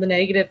with all of the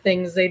negative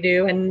things they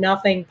do and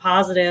nothing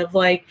positive.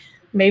 Like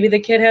maybe the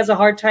kid has a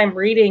hard time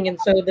reading. And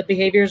so the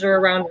behaviors are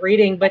around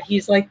reading, but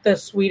he's like the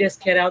sweetest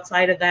kid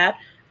outside of that.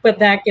 But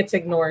that gets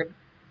ignored.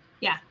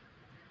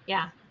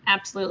 Yeah.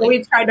 Absolutely.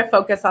 We try to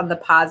focus on the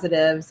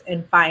positives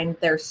and find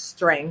their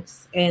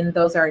strengths, and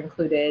those are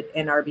included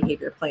in our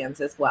behavior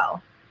plans as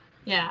well.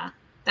 Yeah,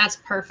 that's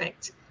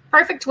perfect.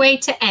 perfect way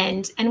to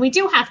end. And we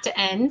do have to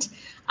end.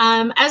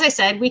 As I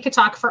said, we could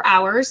talk for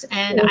hours,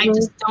 and I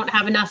just don't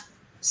have enough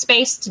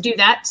space to do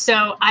that.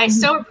 So I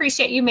so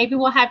appreciate you. Maybe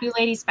we'll have you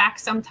ladies back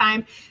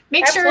sometime.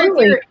 Make sure if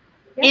you're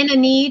in a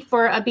need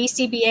for a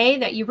BCBA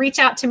that you reach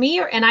out to me,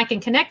 and I can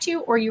connect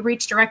you, or you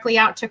reach directly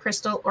out to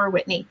Krystal or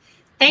Whitney.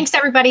 Thanks,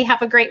 everybody.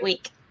 Have a great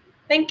week.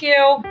 Thank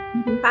you.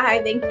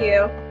 Bye. Thank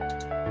you.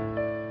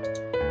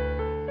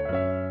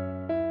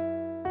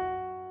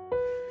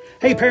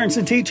 Hey, parents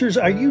and teachers,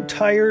 are you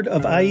tired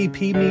of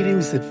IEP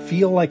meetings that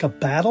feel like a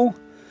battle?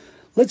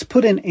 Let's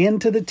put an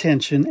end to the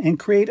tension and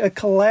create a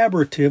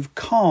collaborative,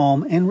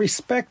 calm, and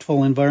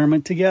respectful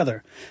environment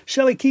together.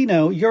 Shelley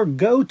Keno, your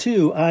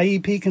go-to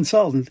IEP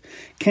consultant,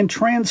 can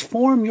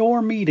transform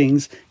your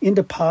meetings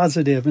into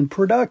positive and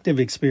productive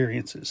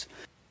experiences.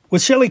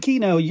 With Shelley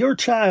Keno, your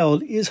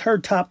child is her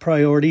top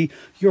priority,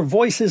 your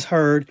voice is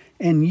heard,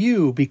 and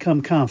you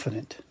become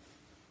confident.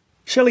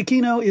 Shelley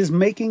Keno is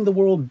making the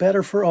world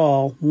better for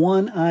all,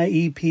 one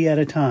IEP at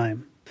a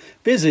time.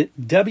 Visit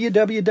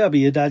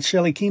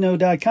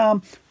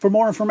www.shelleykeno.com for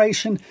more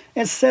information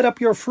and set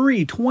up your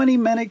free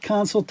 20-minute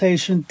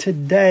consultation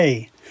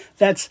today.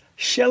 That's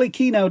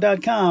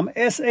shelleykeno.com,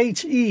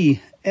 SHELLEYKENOW.